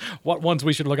and what ones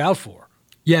we should look out for.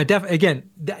 Yeah, definitely. Again,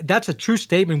 that's a true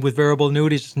statement with variable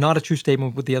annuities. It's not a true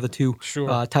statement with the other two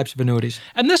types of annuities.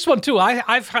 And this one too,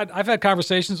 I've had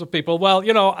conversations with people. Well,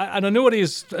 an annuity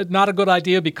is not a good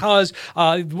idea because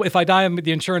if I die,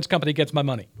 the insurance company gets my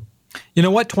money. You know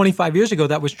what? 25 years ago,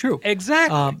 that was true.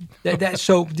 Exactly.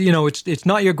 So it's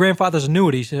not your grandfather's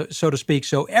annuity, so to speak.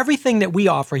 So everything that we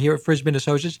offer here at Frisbie &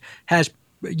 Associates has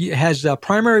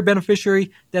primary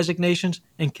beneficiary designations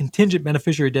and contingent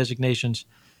beneficiary designations.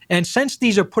 And since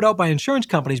these are put out by insurance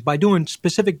companies, by doing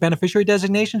specific beneficiary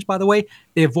designations, by the way,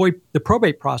 they avoid the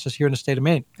probate process here in the state of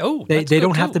Maine. Oh, they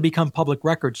don't have to become public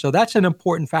records. So that's an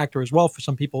important factor as well for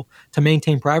some people to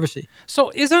maintain privacy.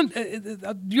 So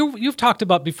you've talked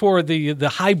about before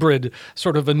the hybrid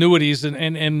sort of annuities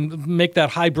and make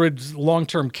that hybrid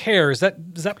long-term care. Is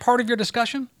that part of your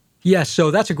discussion? Yes, so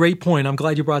that's a great point. I'm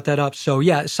glad you brought that up. So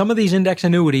yeah, some of these index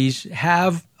annuities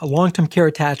have long-term care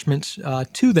attachments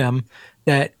to them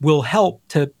that will help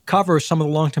to cover some of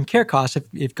the long-term care costs.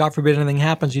 If God forbid anything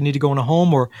happens, you need to go in a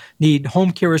home or need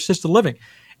home care assisted living.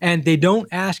 And they don't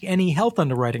ask any health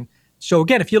underwriting. So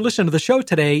again, if you listen to the show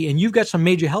today and you've got some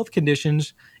major health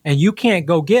conditions and you can't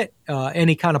go get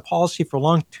any kind of policy for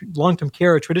long-term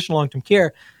care or traditional long-term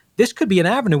care, this could be an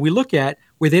avenue we look at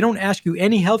where they don't ask you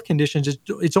any health conditions.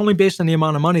 It's only based on the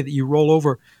amount of money that you roll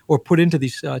over or put into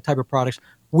these type of products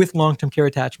with long-term care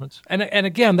attachments. And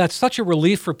again, that's such a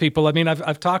relief for people. I mean,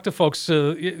 I've talked to folks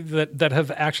that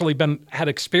have actually had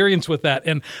experience with that,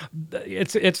 and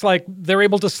it's like they're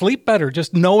able to sleep better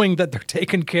just knowing that they're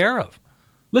taken care of.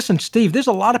 Listen, Steve, there's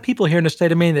a lot of people here in the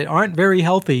state of Maine that aren't very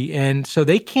healthy, and so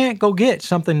they can't go get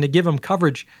something to give them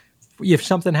coverage if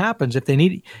something happens, if they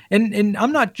need. And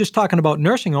I'm not just talking about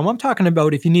nursing home. I'm talking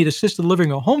about if you need assisted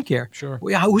living or home care. Sure.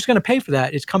 Who's going to pay for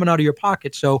that? It's coming out of your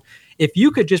pocket. So if you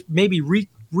could just maybe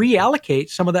reallocate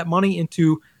some of that money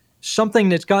into something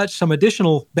that's got some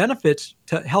additional benefits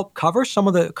to help cover some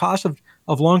of the costs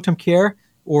of long-term care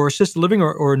or assisted living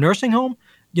or nursing home,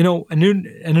 an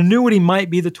annuity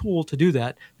might be the tool to do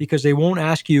that because they won't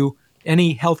ask you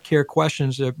any health care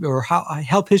questions or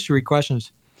health history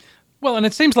questions. Well, and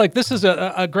it seems like this is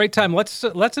a great time. Let's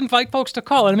invite folks to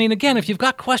call. I mean, again, if you've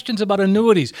got questions about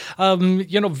annuities,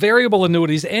 variable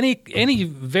annuities, any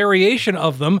variation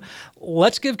of them,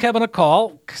 let's give Kevin a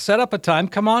call, set up a time,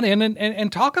 come on in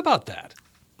and talk about that.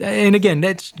 And again,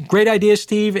 that's a great idea,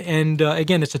 Steve. And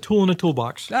again, it's a tool in the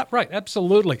toolbox. Right,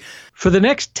 absolutely. For the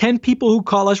next 10 people who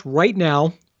call us right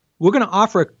now, we're going to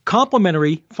offer a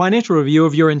complimentary financial review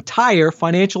of your entire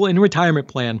financial and retirement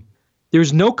plan.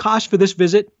 There's no cost for this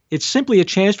visit. It's simply a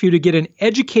chance for you to get an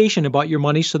education about your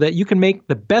money so that you can make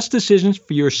the best decisions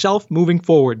for yourself moving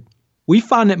forward. We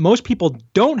found that most people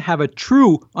don't have a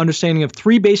true understanding of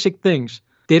three basic things.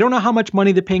 They don't know how much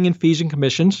money they're paying in fees and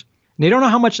commissions. And they don't know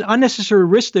how much unnecessary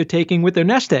risk they're taking with their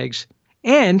nest eggs.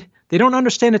 And they don't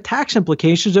understand the tax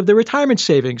implications of their retirement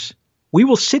savings. We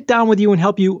will sit down with you and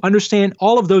help you understand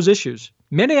all of those issues.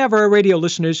 Many of our radio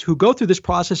listeners who go through this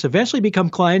process eventually become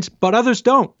clients, but others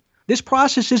don't. This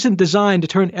process isn't designed to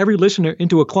turn every listener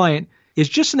into a client. It's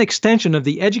just an extension of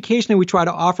the education that we try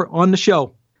to offer on the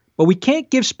show. But we can't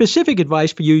give specific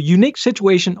advice for your unique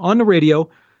situation on the radio,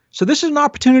 so this is an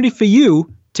opportunity for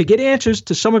you to get answers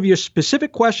to some of your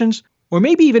specific questions, or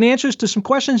maybe even answers to some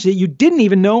questions that you didn't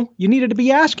even know you needed to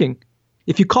be asking.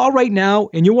 If you call right now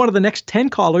and you're one of the next 10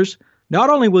 callers, not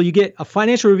only will you get a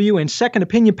financial review and second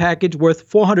opinion package worth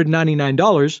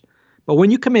 $499, but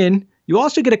when you come in, you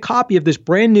also get a copy of this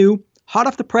brand new, hot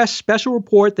off the press special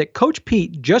report that Coach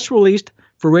Pete just released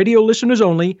for radio listeners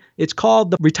only. It's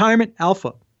called the Retirement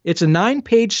Alpha. It's a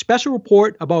 9-page special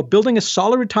report about building a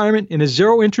solid retirement in a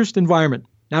zero-interest environment.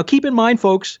 Now keep in mind,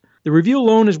 folks, the review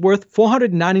alone is worth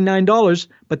 $499,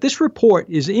 but this report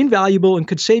is invaluable and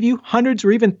could save you hundreds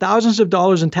or even thousands of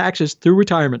dollars in taxes through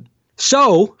retirement.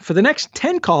 So, for the next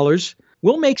 10 callers,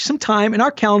 we'll make some time in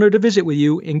our calendar to visit with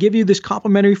you and give you this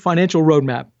complimentary financial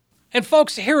roadmap. And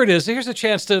folks, here it is. Here's a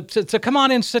chance to come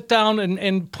on in, sit down,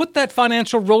 and put that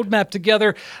financial roadmap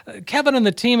together. Kevin and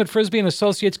the team at Frisbie and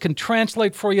Associates can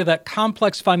translate for you that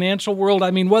complex financial world.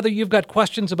 I mean, whether you've got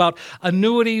questions about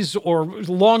annuities or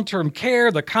long-term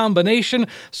care, the combination,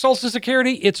 Social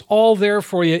Security, it's all there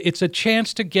for you. It's a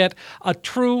chance to get a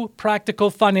true practical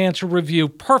financial review.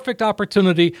 Perfect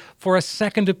opportunity for a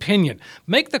second opinion.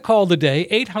 Make the call today,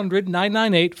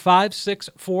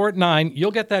 800-998-5649.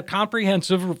 You'll get that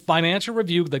comprehensive financial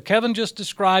review that Kevin just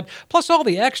described, plus all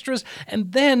the extras,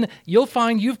 and then you'll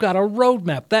find you've got a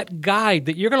roadmap, that guide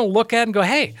that you're going to look at and go,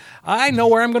 hey, I know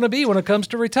where I'm going to be when it comes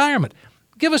to retirement.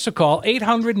 Give us a call,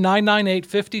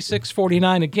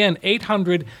 800-998-5649. Again,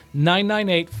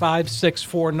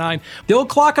 800-998-5649. The old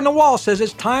clock on the wall says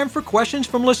it's time for questions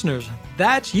from listeners.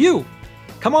 That's you.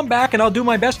 Come on back and I'll do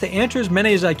my best to answer as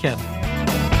many as I can.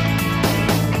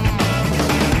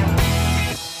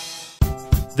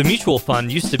 The mutual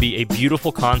fund used to be a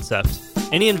beautiful concept.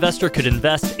 Any investor could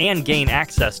invest and gain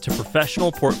access to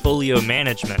professional portfolio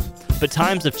management. But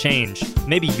times have changed.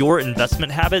 Maybe your investment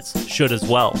habits should as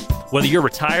well. Whether you're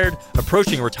retired,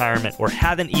 approaching retirement, or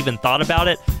haven't even thought about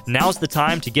it, now's the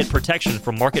time to get protection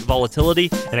from market volatility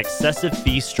and excessive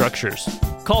fee structures.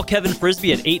 Call Kevin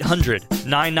Frisbie at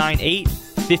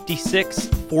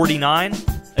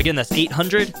 800-998-5649. Again, that's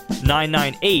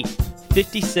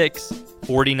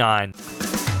 800-998-5649.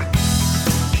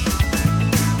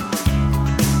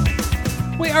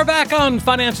 We are back on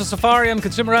Financial Safari. I'm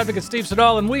consumer advocate Steve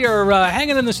Siddall, and we are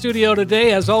hanging in the studio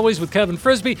today, as always, with Kevin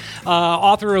Frisbie,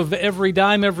 author of Every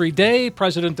Dime, Every Day,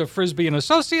 president of Frisbie and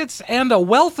Associates, and a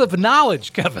wealth of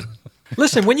knowledge, Kevin.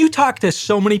 Listen, when you talk to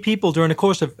so many people during the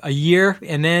course of a year,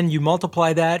 and then you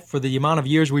multiply that for the amount of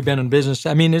years we've been in business,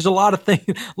 I mean, there's a lot of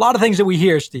things that we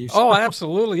hear, Steve. Oh,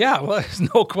 absolutely, yeah. Well, there's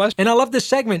no question. And I love this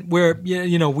segment where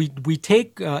we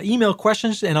take email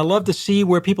questions, and I love to see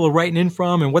where people are writing in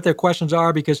from and what their questions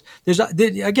are, because there's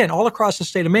again, all across the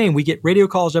state of Maine, we get radio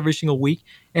calls every single week,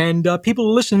 and people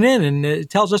are listening in, and it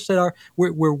tells us that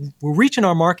we're reaching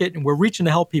our market and we're reaching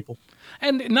to help people.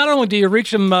 And not only do you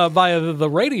reach them via the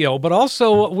radio, but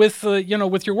also with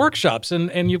your workshops,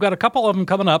 and you've got a couple of them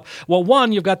coming up. Well,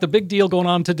 one, you've got the big deal going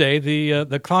on today,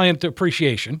 the client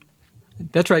appreciation.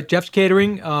 That's right, Jeff's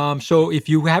Catering. So if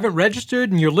you haven't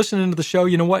registered and you're listening to the show,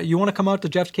 you know what? You want to come out to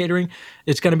Jeff's Catering.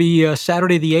 It's going to be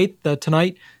Saturday the 8th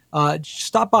tonight.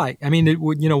 Stop by. I mean,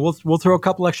 we'll throw a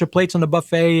couple extra plates on the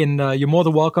buffet, and you're more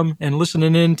than welcome. And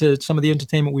listening in to some of the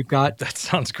entertainment we've got. That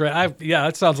sounds great.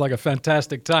 That sounds like a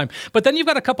fantastic time. But then you've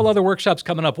got a couple other workshops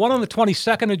coming up. One on the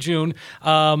 22nd of June,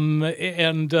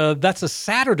 and that's a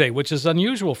Saturday, which is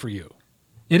unusual for you.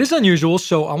 It is unusual,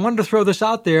 so I wanted to throw this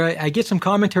out there. I get some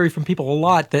commentary from people a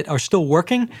lot that are still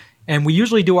working, and we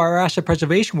usually do our asset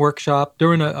preservation workshop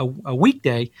during a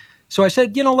weekday. So I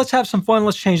said, let's have some fun.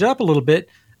 Let's change it up a little bit.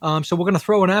 So we're going to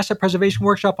throw an asset preservation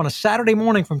workshop on a Saturday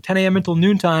morning from 10 a.m. until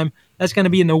noontime. That's going to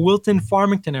be in the Wilton,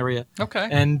 Farmington area. Okay.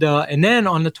 And then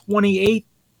on the 28th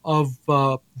of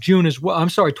June as well,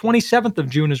 27th of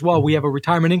June as well, we have a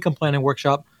retirement income planning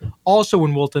workshop also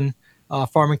in Wilton,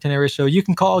 Farmington area. So you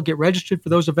can call, get registered for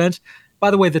those events.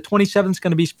 By the way, the 27th is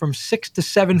going to be from 6 to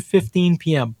 7:15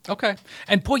 p.m. Okay.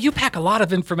 And boy, you pack a lot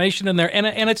of information in there,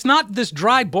 and it's not this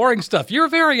dry, boring stuff. You're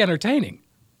very entertaining.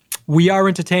 We are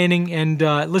entertaining, and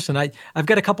listen, I've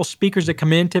got a couple speakers that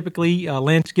come in typically.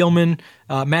 Lance Gilman,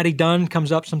 Matty Dunn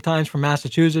comes up sometimes from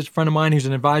Massachusetts, a friend of mine who's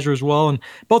an advisor as well, and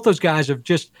both those guys have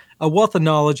just a wealth of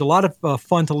knowledge, a lot of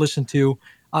fun to listen to.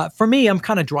 For me, I'm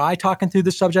kind of dry talking through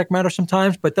the subject matter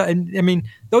sometimes, but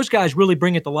those guys really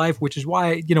bring it to life, which is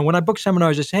why, when I book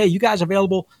seminars, I say, hey, you guys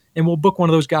available? And we'll book one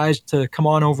of those guys to come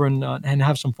on over and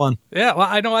have some fun. Yeah, well,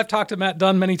 I know I've talked to Matt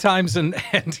Dunn many times, and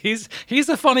he's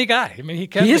a funny guy. I mean, he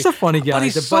is a funny guy, but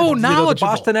he's so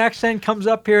knowledgeable. The Boston accent comes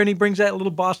up here, and he brings that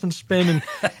little Boston spin,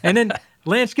 and then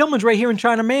Lance Gilman's right here in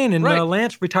China, Maine, and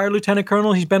Lance, retired lieutenant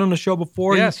colonel, he's been on the show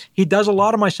before. Yes. He does a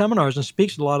lot of my seminars and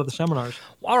speaks at a lot of the seminars.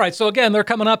 All right, so again, they're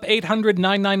coming up.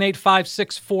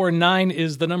 800-998-5649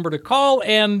 is the number to call,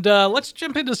 and let's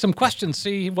jump into some questions,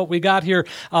 see what we got here.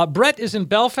 Brett is in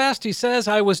Belfast. He says,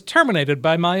 I was terminated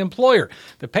by my employer.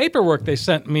 The paperwork they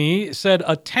sent me said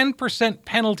a 10%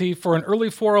 penalty for an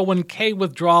early 401k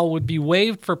withdrawal would be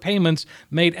waived for payments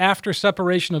made after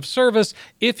separation of service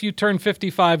if you turn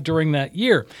 55 during that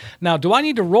year. Now, do I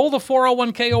need to roll the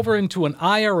 401k over into an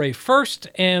IRA first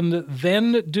and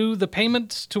then do the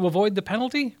payments to avoid the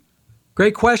penalty?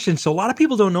 Great question. So a lot of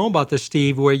people don't know about this,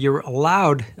 Steve, where you're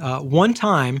allowed one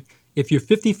time, if you're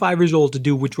 55 years old, to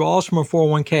do withdrawals from a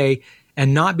 401k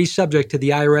and not be subject to the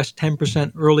IRS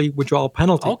 10% early withdrawal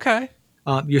penalty. Okay.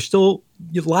 You're still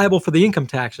you're liable for the income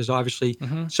taxes, obviously.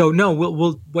 So no,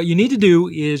 what you need to do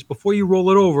is before you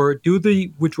roll it over, do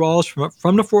the withdrawals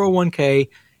from the 401k,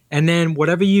 and then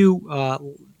whatever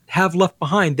you have left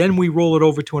behind, then we roll it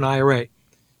over to an IRA,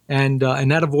 and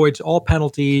that avoids all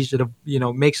penalties. It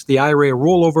makes the IRA a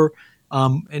rollover,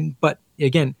 but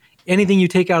again, anything you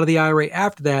take out of the IRA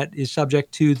after that is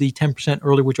subject to the 10%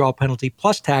 early withdrawal penalty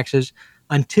plus taxes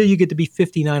until you get to be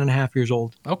 59 and a half years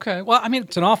old. Okay. Well, I mean,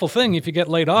 it's an awful thing if you get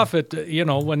laid off at,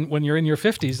 when you're in your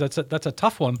 50s. That's a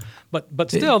tough one.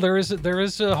 But still, there is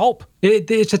hope.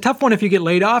 It's a tough one if you get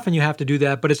laid off and you have to do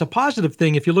that, but it's a positive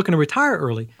thing if you're looking to retire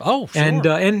early. Oh, sure.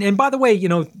 And by the way,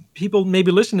 people may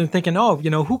be listening and thinking,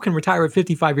 who can retire at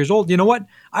 55 years old? You know what?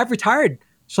 I've retired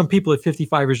some people at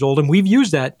 55 years old, and we've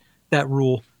used that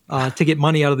rule to get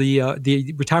money out of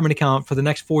the retirement account for the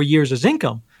next 4 years as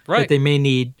income that they may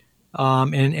need.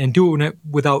 And doing it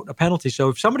without a penalty. So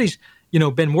if somebody's,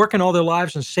 been working all their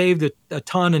lives and saved a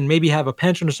ton and maybe have a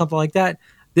pension or something like that,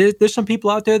 there's some people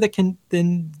out there that can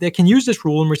use this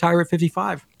rule and retire at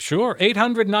 55. Sure.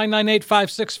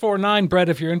 800-998-5649. Brett,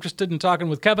 if you're interested in talking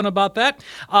with Kevin about that.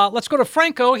 Let's go to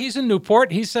Franco. He's in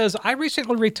Newport. He says, I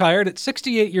recently retired at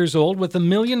 68 years old with $1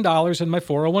 million in my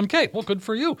 401k. Well, good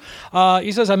for you.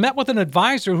 He says, I met with an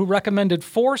advisor who recommended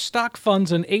 4 stock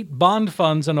funds and 8 bond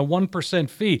funds and a 1%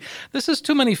 fee. This is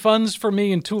too many funds for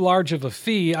me and too large of a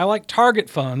fee. I like target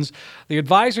funds. The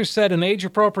advisor said an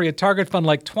age-appropriate target fund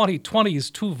like 2020 is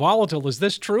too volatile. Is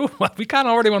this true? Well, we kind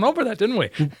of already went over that, didn't we?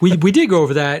 We did go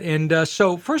over that. And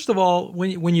so first of all,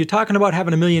 when you're talking about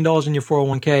having $1 million in your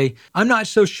 401k, I'm not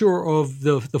so sure of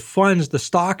the funds, the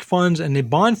stock funds and the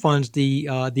bond funds the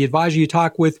advisor you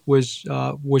talked with was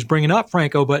bringing up,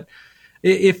 Franco. But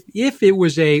if it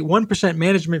was a 1%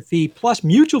 management fee plus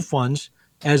mutual funds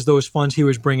as those funds he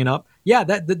was bringing up, yeah,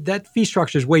 that fee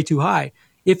structure is way too high.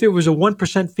 If it was a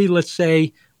 1% fee, let's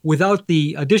say, without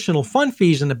the additional fund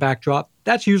fees in the backdrop,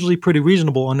 that's usually pretty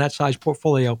reasonable on that size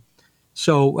portfolio.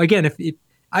 So again, if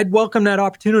I'd welcome that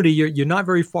opportunity. You're not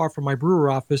very far from my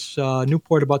Brewer office,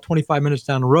 Newport, about 25 minutes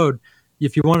down the road.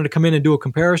 If you wanted to come in and do a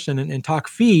comparison and talk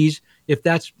fees, if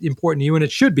that's important to you, and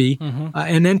it should be,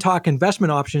 and then talk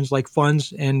investment options like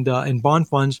funds and bond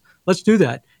funds, let's do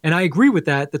that. And I agree with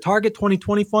that. The Target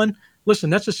 2020 fund, listen,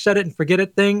 that's a set it and forget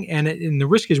it thing, and the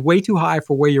risk is way too high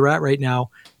for where you're at right now,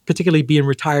 particularly being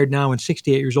retired now and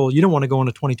 68 years old. You don't want to go in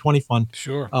a 2020 fund.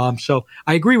 Sure. So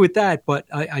I agree with that, but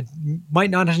I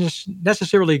might not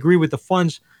necessarily agree with the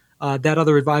funds that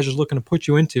other advisor's looking to put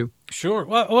you into. Sure.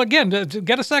 Well, again, to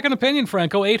get a second opinion,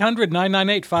 Franco,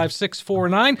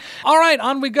 800-998-5649. All right,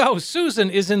 on we go. Susan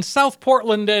is in South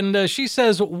Portland, and she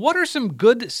says, what are some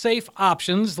good, safe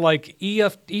options like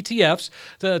ETFs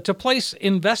to place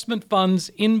investment funds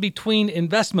in between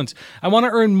investments? I want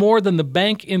to earn more than the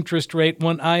bank interest rate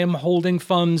when I am holding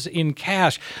funds in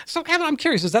cash. So, Kevin, I'm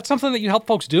curious, is that something that you help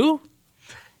folks do?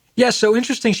 Yeah, so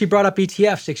interesting she brought up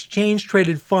ETFs,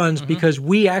 exchange-traded funds, because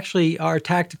we actually, our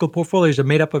tactical portfolios are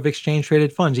made up of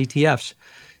exchange-traded funds, ETFs.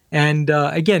 And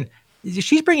again,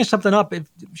 she's bringing something up. If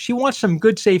she wants some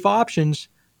good, safe options,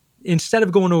 instead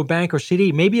of going to a bank or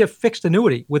CD, maybe a fixed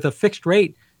annuity with a fixed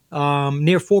rate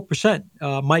near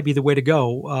 4% might be the way to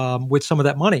go with some of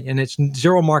that money. And it's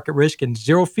zero market risk and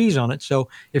zero fees on it. So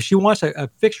if she wants a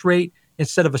fixed rate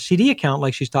instead of a CD account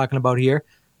like she's talking about here,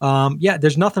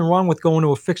 there's nothing wrong with going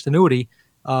to a fixed annuity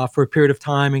for a period of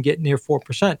time and getting near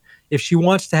 4%. If she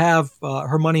wants to have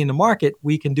her money in the market,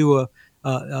 we can do a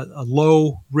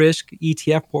low risk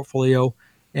ETF portfolio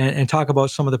and talk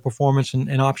about some of the performance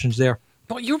and options there.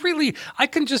 Well, you really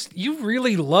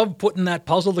love putting that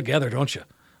puzzle together, don't you?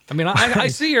 I mean, I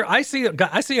see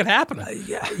it happening.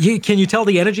 Can you tell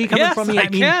the energy coming from me? I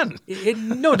can.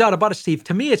 No doubt about it, Steve.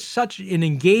 To me, it's such an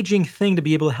engaging thing to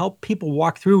be able to help people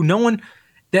walk through, knowing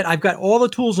that I've got all the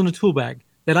tools in the tool bag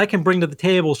that I can bring to the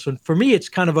table. So for me, it's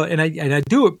kind of and I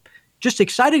do it just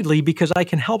excitedly because I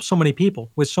can help so many people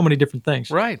with so many different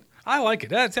things. Right. I like it.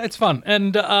 That's fun.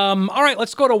 And all right,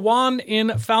 let's go to Juan in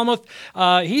Falmouth.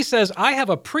 He says, I have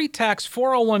a pre-tax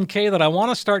 401k that I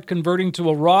want to start converting to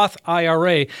a Roth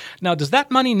IRA. Now, does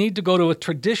that money need to go to a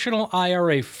traditional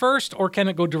IRA first, or can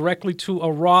it go directly to a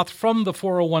Roth from the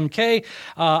 401k?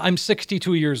 I'm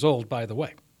 62 years old, by the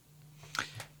way.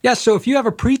 Yeah, so if you have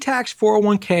a pre-tax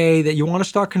 401k that you want to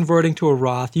start converting to a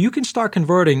Roth, you can start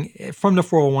converting from the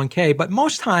 401k. But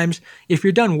most times, if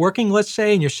you're done working, let's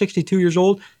say, and you're 62 years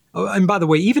old, and by the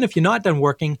way, even if you're not done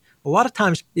working, a lot of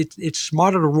times it's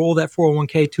smarter to roll that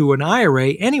 401k to an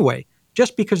IRA anyway,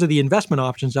 just because of the investment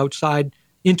options outside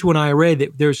into an IRA.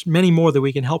 That there's many more that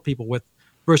we can help people with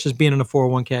versus being in a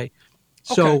 401k.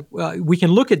 So we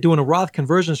can look at doing a Roth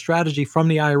conversion strategy from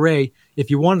the IRA. If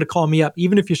you wanted to call me up,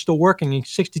 even if you're still working and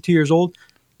 62 years old,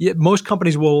 most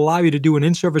companies will allow you to do an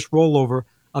in-service rollover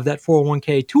of that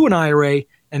 401k to an IRA,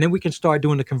 and then we can start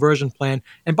doing the conversion plan.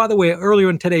 And by the way, earlier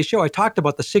in today's show, I talked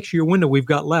about the 6-year window we've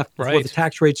got left before the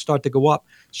tax rates start to go up.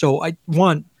 So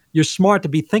you're smart to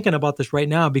be thinking about this right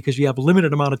now because you have a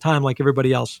limited amount of time like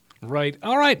everybody else. Right.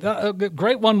 All right.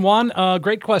 Great one, Juan.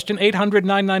 Great question.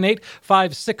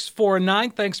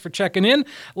 800-998-5649. Thanks for checking in.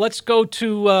 Let's go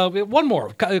to one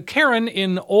more. Karen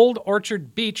in Old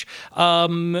Orchard Beach.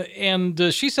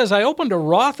 And she says, I opened a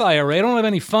Roth IRA. I don't have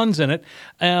any funds in it.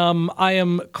 I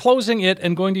am closing it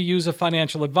and going to use a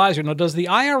financial advisor. Now, does the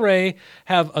IRA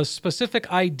have a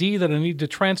specific ID that I need to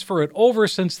transfer it over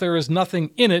since there is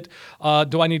nothing in it?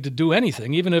 Do I need to do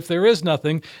anything? Even if there is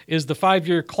nothing, is the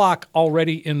 5-year clock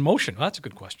already in motion? Well, that's a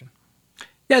good question.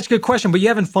 Yeah, it's a good question, but you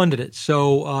haven't funded it.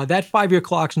 So that 5-year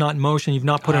clock's not in motion. You've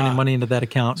not put any money into that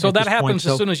account. So that happens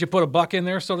as soon as you put a buck in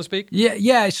there, so to speak?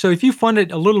 Yeah. So if you fund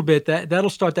it a little bit, that'll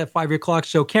start that 5-year clock.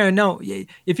 So Karen, no,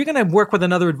 if you're going to work with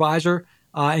another advisor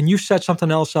and you set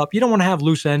something else up, you don't want to have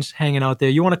loose ends hanging out there.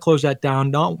 You want to close that down.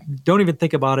 Don't even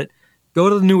think about it. Go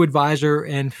to the new advisor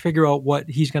and figure out what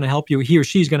he or she's going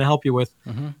to help you with.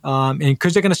 And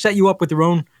because they're going to set you up with their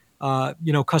own,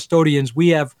 custodians. We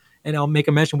have, and I'll make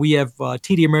a mention, we have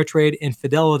TD Ameritrade and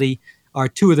Fidelity are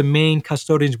two of the main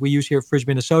custodians we use here at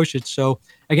Frisbie & Associates. So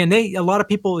again, a lot of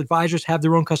advisors have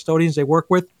their own custodians they work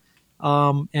with.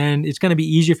 And it's going to be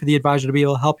easier for the advisor to be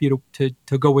able to help you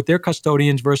to go with their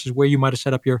custodians versus where you might have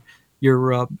set up your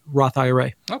Roth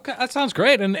IRA. Okay, that sounds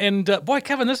great. And boy,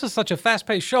 Kevin, this is such a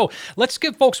fast-paced show. Let's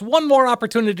give folks one more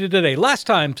opportunity today. Last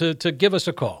time to give us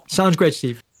a call. Sounds great,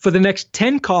 Steve. For the next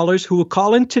 10 callers who will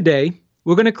call in today,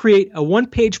 we're going to create a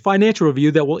one-page financial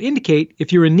review that will indicate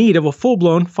if you're in need of a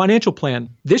full-blown financial plan.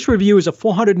 This review is a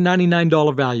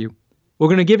 $499 value. We're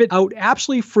going to give it out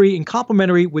absolutely free and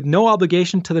complimentary with no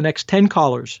obligation to the next 10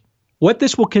 callers. What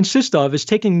this will consist of is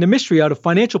taking the mystery out of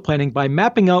financial planning by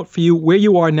mapping out for you where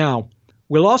you are now.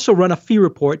 We'll also run a fee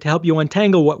report to help you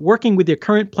untangle what working with your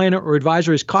current planner or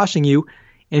advisor is costing you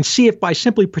and see if by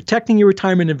simply protecting your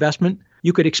retirement investment,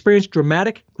 you could experience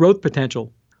dramatic growth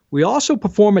potential. We also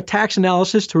perform a tax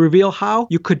analysis to reveal how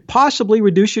you could possibly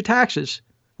reduce your taxes.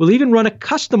 We'll even run a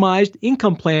customized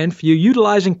income plan for you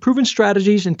utilizing proven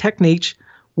strategies and techniques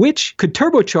which could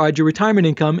turbocharge your retirement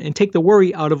income and take the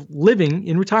worry out of living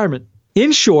in retirement.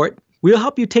 In short, we'll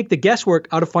help you take the guesswork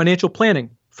out of financial planning.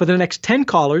 For the next 10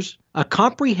 callers, a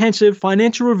comprehensive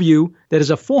financial review that is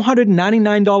a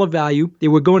 $499 value that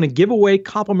we're going to give away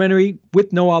complimentary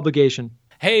with no obligation.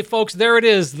 Hey, folks, there it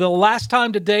is. The last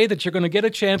time today that you're going to get a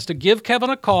chance to give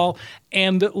Kevin a call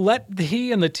and let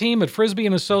he and the team at Frisbie &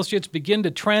 Associates begin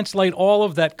to translate all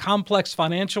of that complex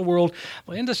financial world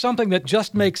into something that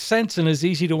just makes sense and is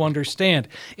easy to understand.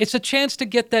 It's a chance to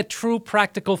get that true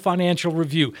practical financial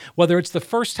review. Whether it's the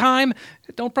first time,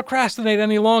 don't procrastinate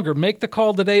any longer. Make the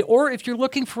call today. Or if you're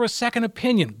looking for a second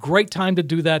opinion, great time to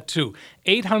do that too.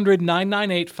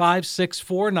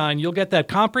 800-998-5649. You'll get that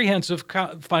comprehensive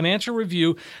financial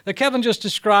review that Kevin just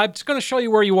described. It's going to show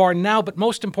you where you are now, but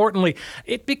most importantly,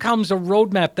 it becomes a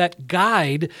roadmap, that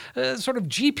guide, sort of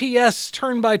GPS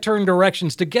turn-by-turn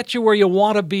directions to get you where you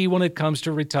want to be when it comes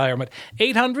to retirement.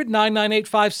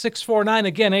 800-998-5649.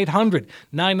 Again,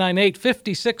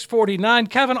 800-998-5649.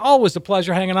 Kevin, always a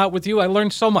pleasure hanging out with you. I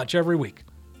learn so much every week.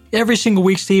 Every single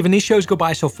week, Steve, and these shows go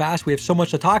by so fast. We have so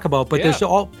much to talk about, but there's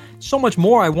so much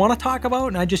more I want to talk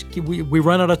about, and we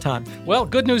run out of time. Well,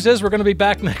 good news is we're going to be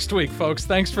back next week, folks.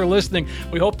 Thanks for listening.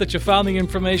 We hope that you found the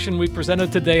information we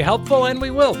presented today helpful, and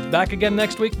we will. Back again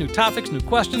next week. New topics, new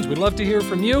questions. We'd love to hear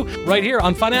from you right here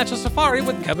on Financial Safari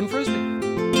with Kevin Frisbie.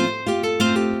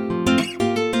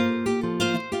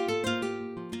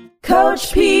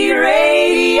 Coach P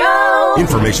Radio.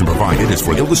 Information provided is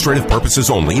for illustrative purposes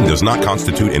only and does not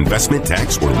constitute investment,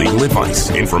 tax, or legal advice.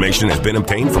 Information has been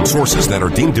obtained from sources that are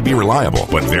deemed to be reliable,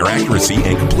 but their accuracy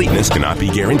and completeness cannot be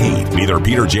guaranteed. Neither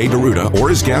Peter J. D'Arruda or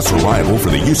his guests are liable for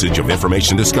the usage of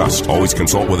information discussed. Always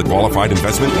consult with a qualified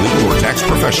investment, legal, or tax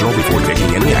professional before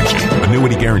taking any action.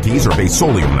 Annuity guarantees are based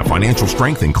solely on the financial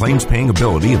strength and claims-paying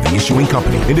ability of the issuing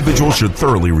company. Individuals should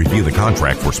thoroughly review the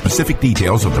contract for specific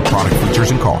details of the product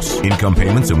features and costs. Income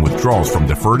payments and withdrawals from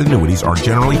deferred annuities are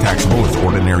generally taxable as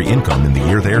ordinary income in the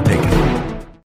year they are taken.